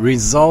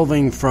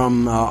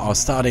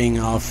 starting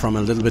off from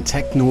a little bit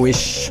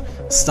techno-ish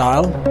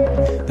style,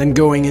 then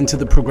going into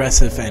the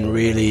progressive and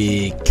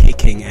really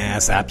kicking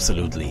ass,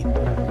 absolutely.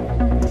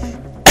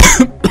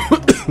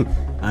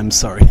 I'm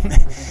sorry.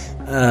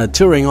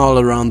 Touring all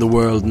around the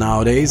world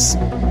nowadays,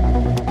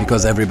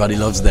 because everybody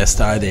loves their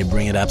style, they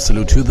bring it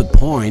absolute to the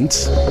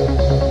point.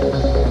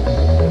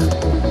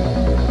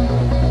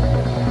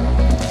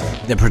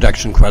 Their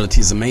production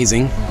quality is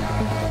amazing.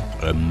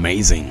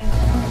 Amazing.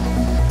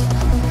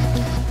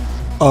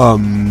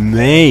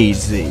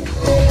 Amazing.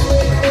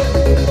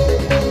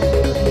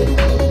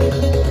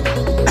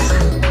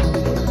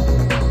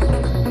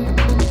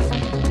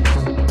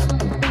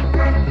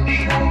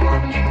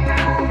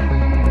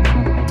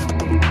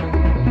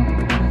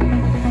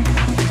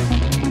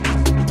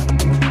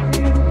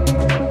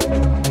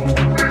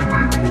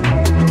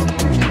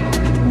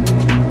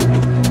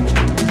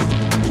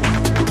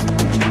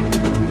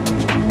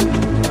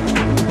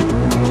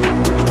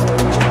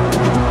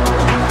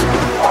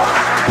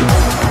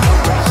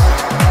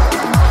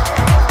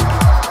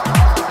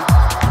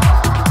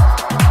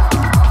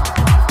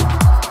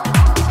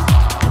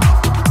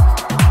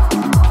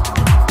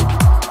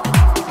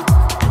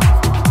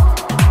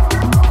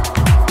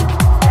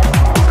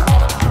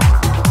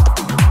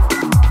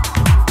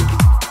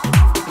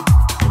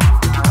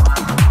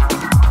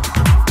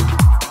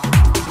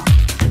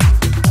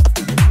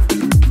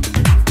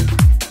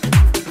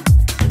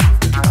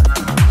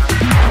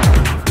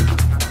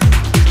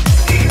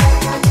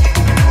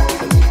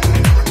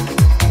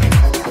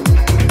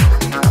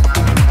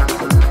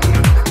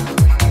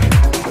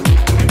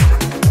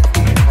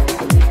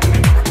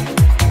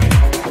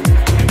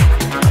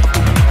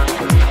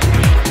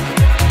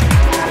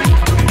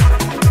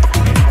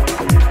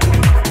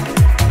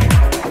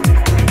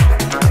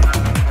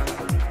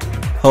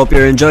 Hope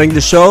you're enjoying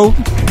the show.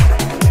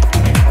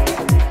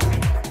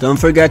 Don't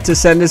forget to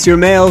send us your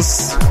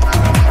mails.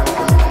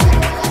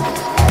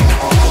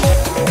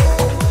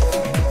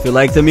 If you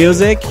like the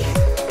music,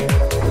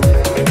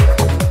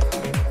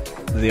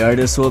 the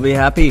artist will be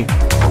happy.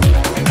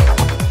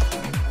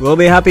 We'll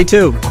be happy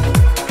too.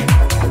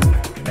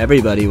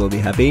 Everybody will be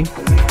happy.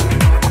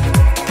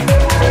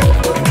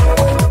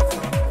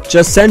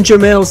 Just send your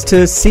mails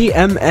to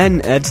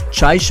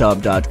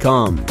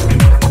cmn@chaishop.com.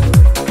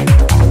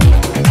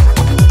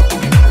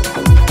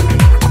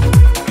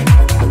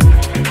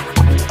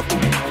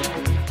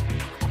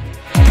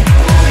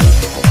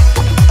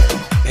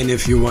 And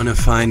if you want to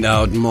find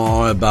out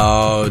more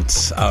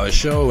about our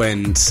show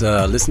and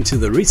listen to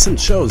the recent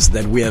shows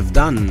that we have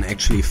done,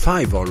 actually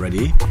 5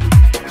 already,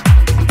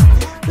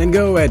 then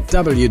go at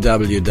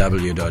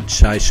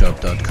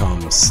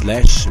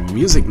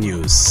www.chaishop.com/music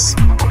news.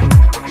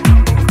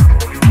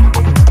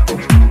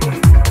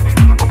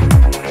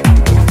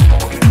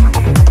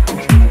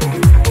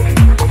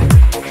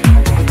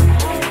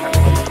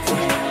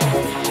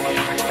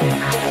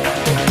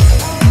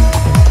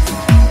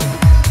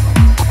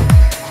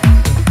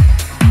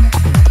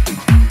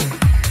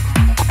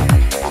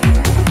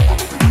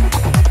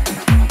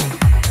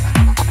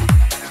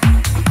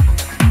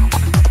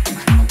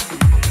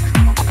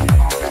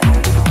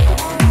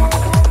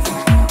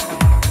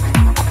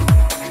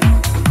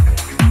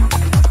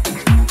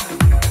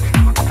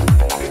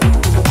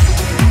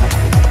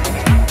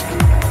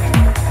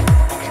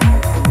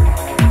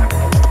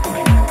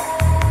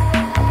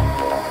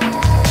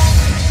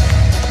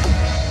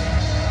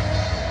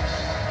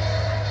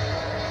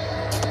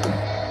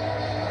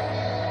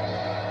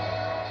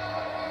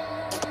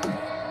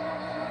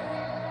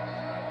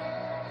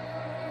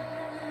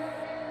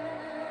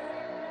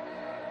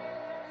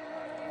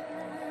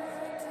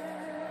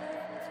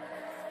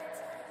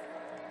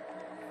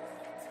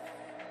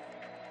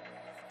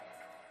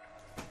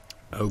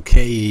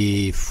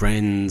 Okay,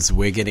 friends,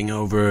 we're getting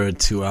over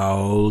to our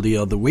oldie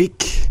of the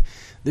week.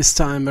 This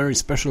time, very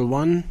special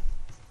one.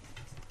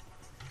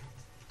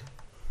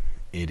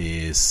 It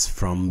is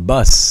from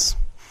Bus,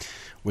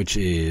 which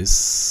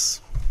is...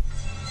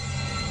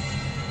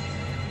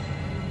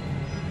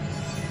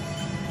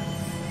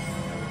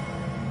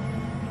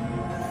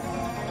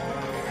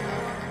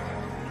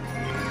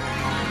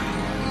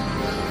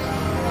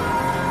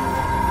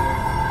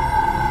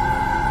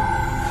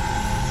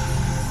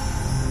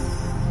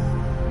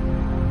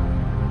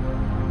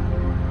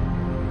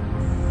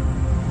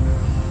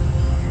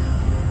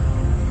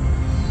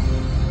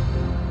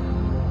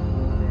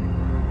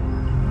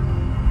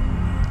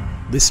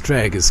 This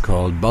track is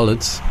called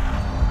Bullet,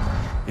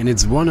 and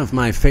it's one of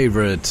my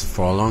favorite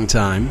for a long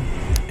time.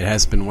 It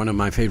has been one of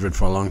my favorite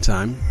for a long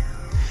time.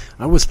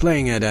 I was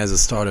playing it as a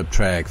startup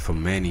track for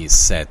many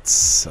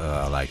sets,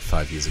 like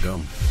 5 years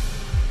ago.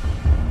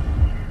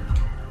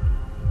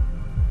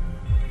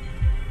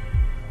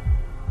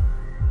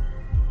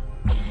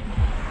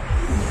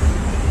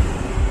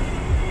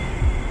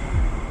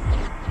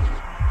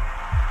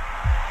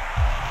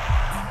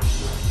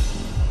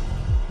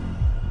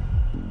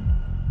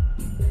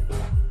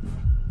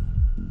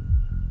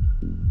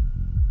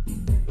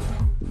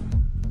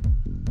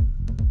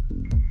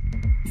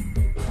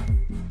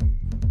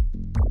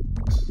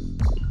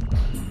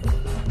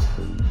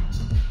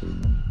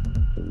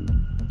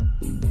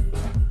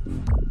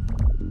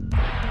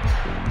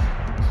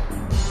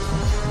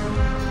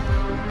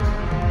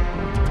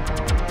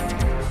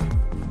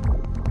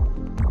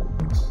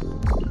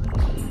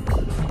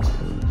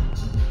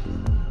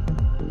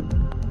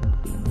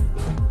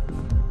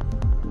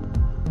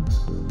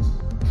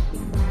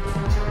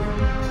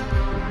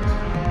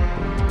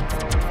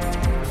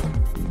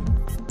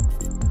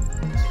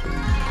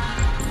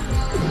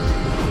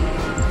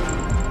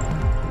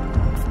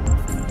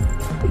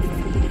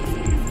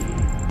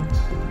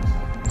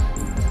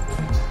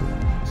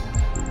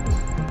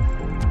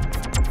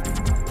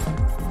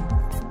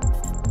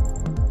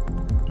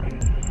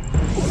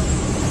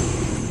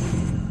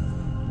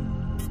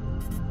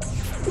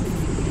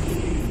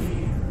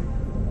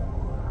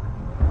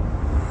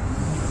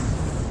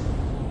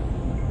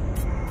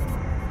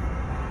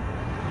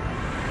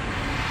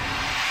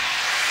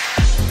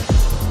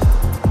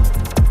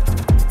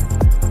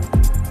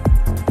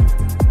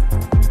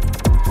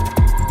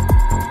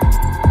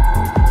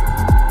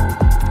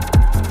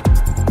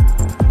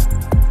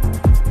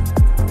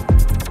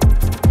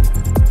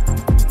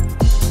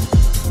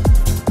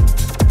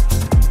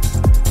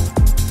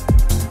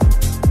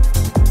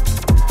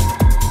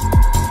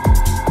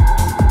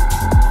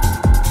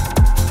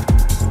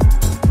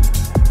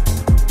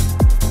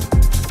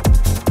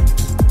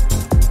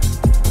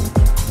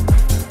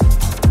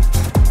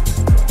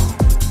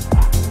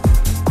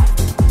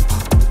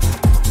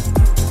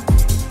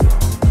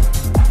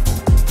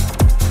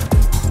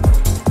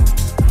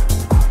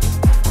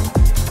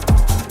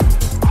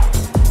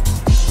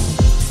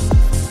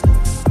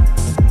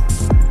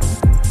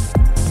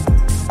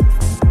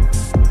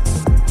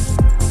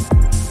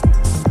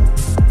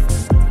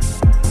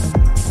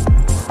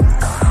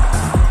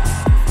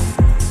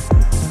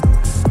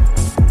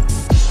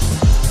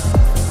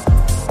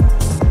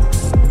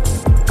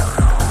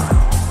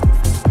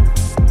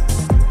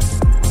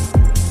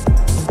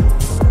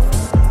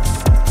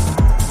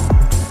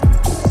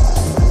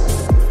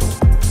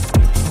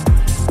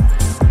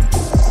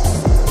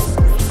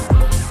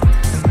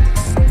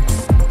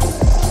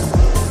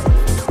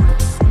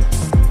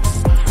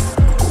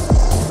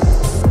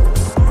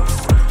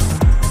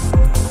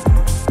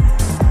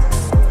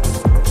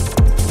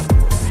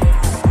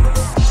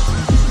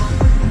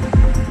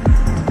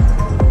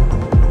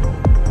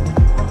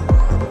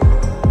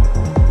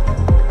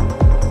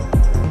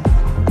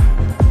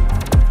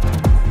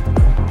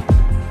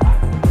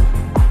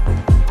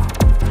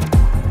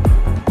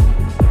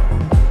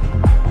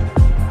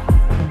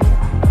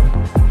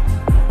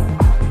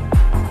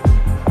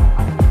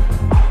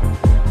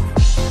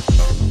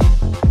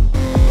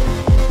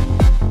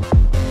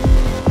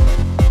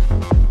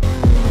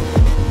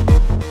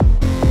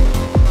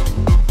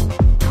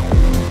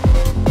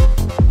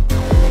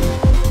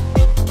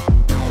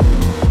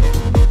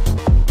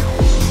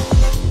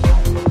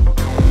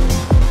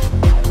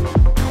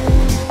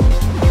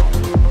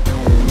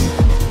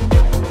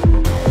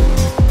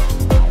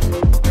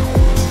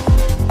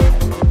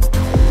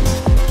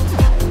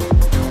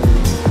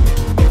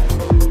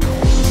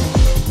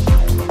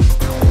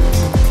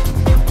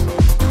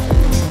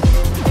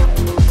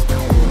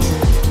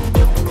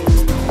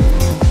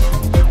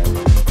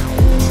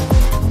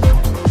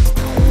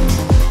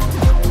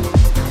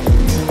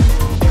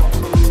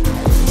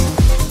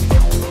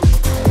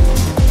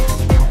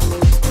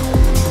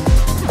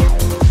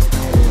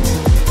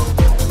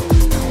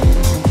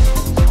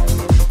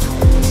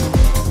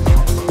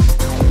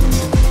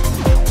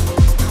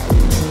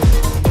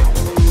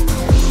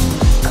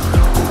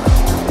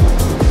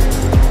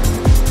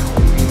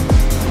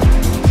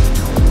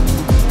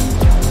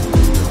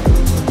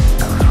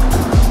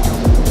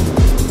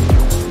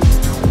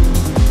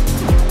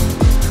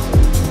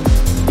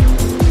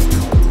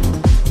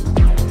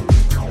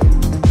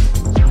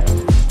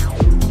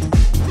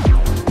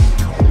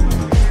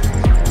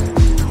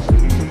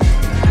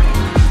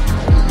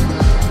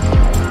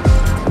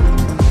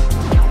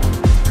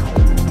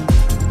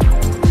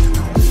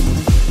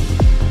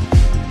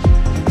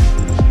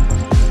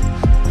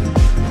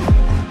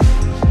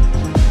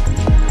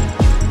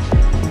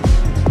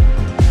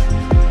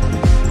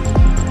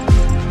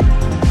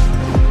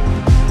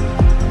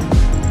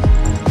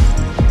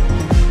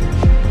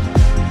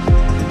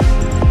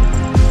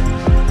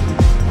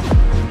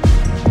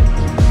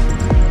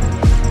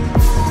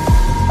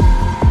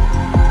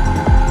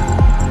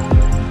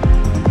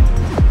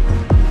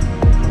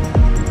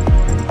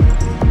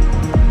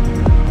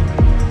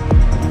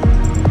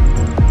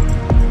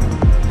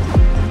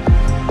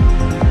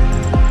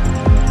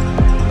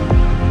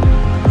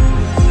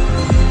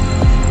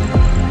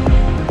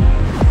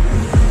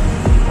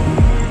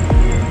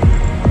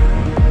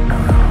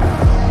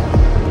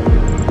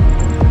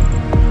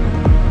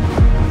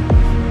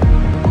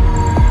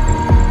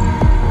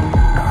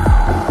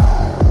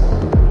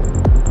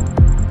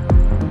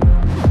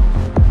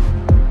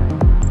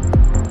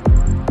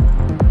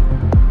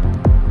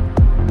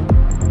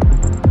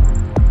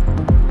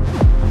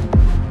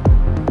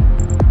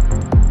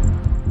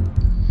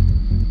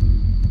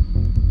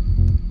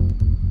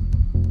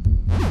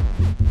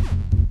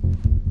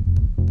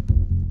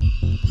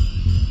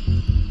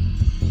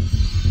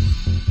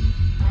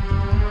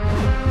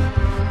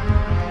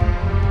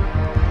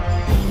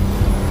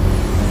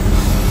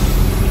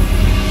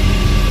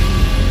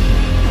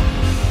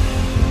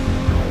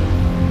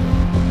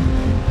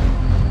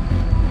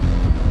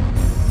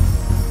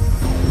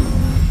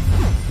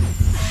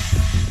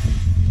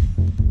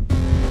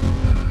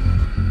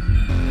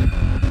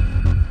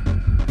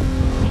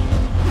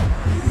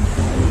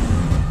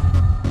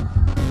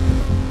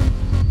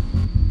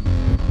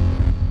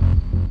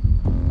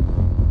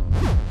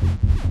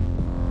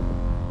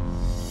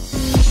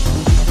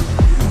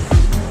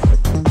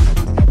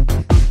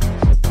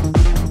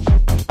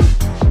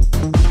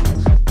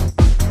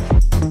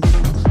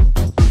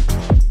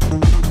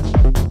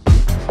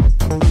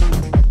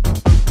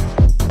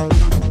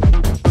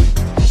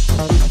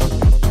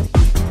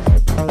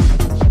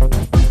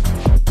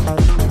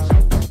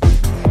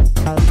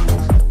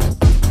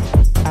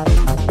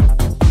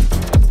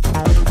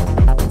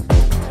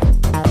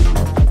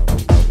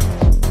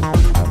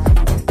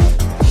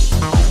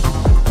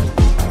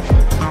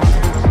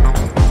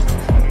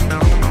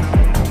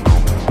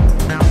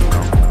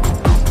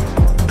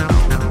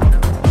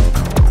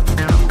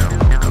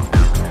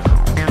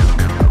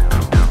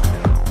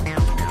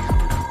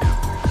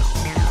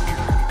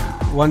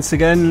 Once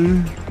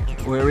again,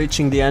 we're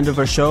reaching the end of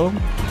our show.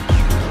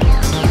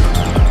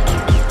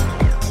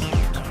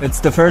 It's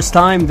the first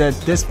time that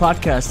this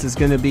podcast is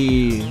going to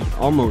be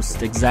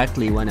almost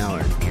exactly 1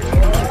 hour.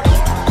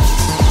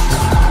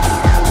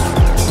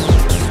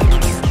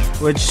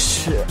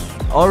 Which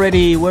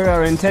already were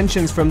our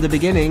intentions from the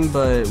beginning,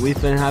 but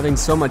we've been having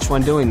so much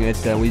fun doing it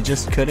that we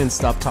just couldn't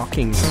stop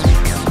talking.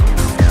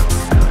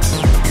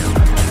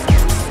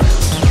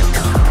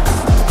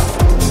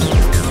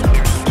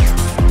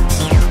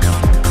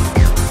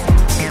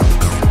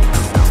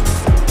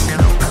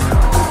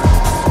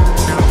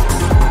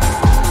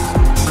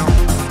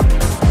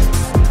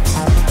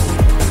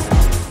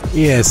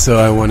 Yeah, so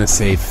I want to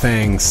say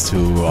thanks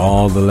to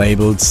all the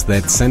labels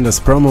that send us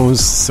promos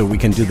so we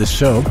can do the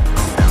show.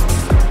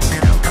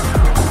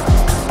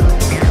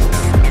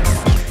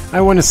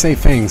 I want to say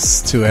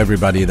thanks to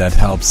everybody that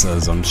helps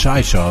us on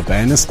Chaishop,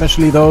 and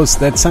especially those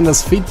that send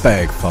us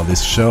feedback for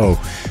this show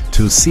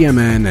to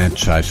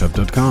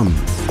CMN@chaishop.com.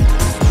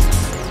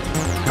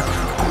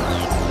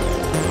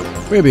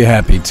 We'll be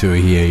happy to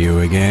hear you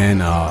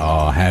again,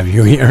 or have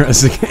you hear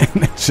us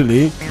again,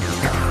 actually.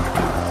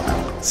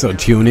 So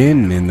tune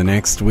in the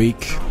next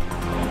week.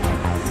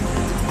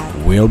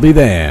 We'll be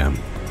there.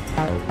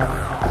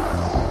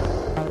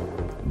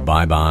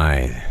 Bye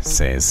bye,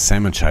 says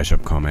Sam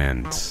Chaishop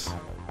comment.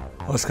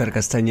 Oscar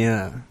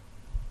Castañeda.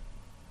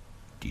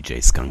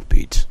 DJ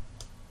Skunkbeat.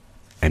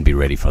 And be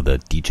ready for the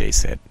DJ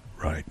set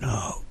right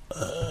now.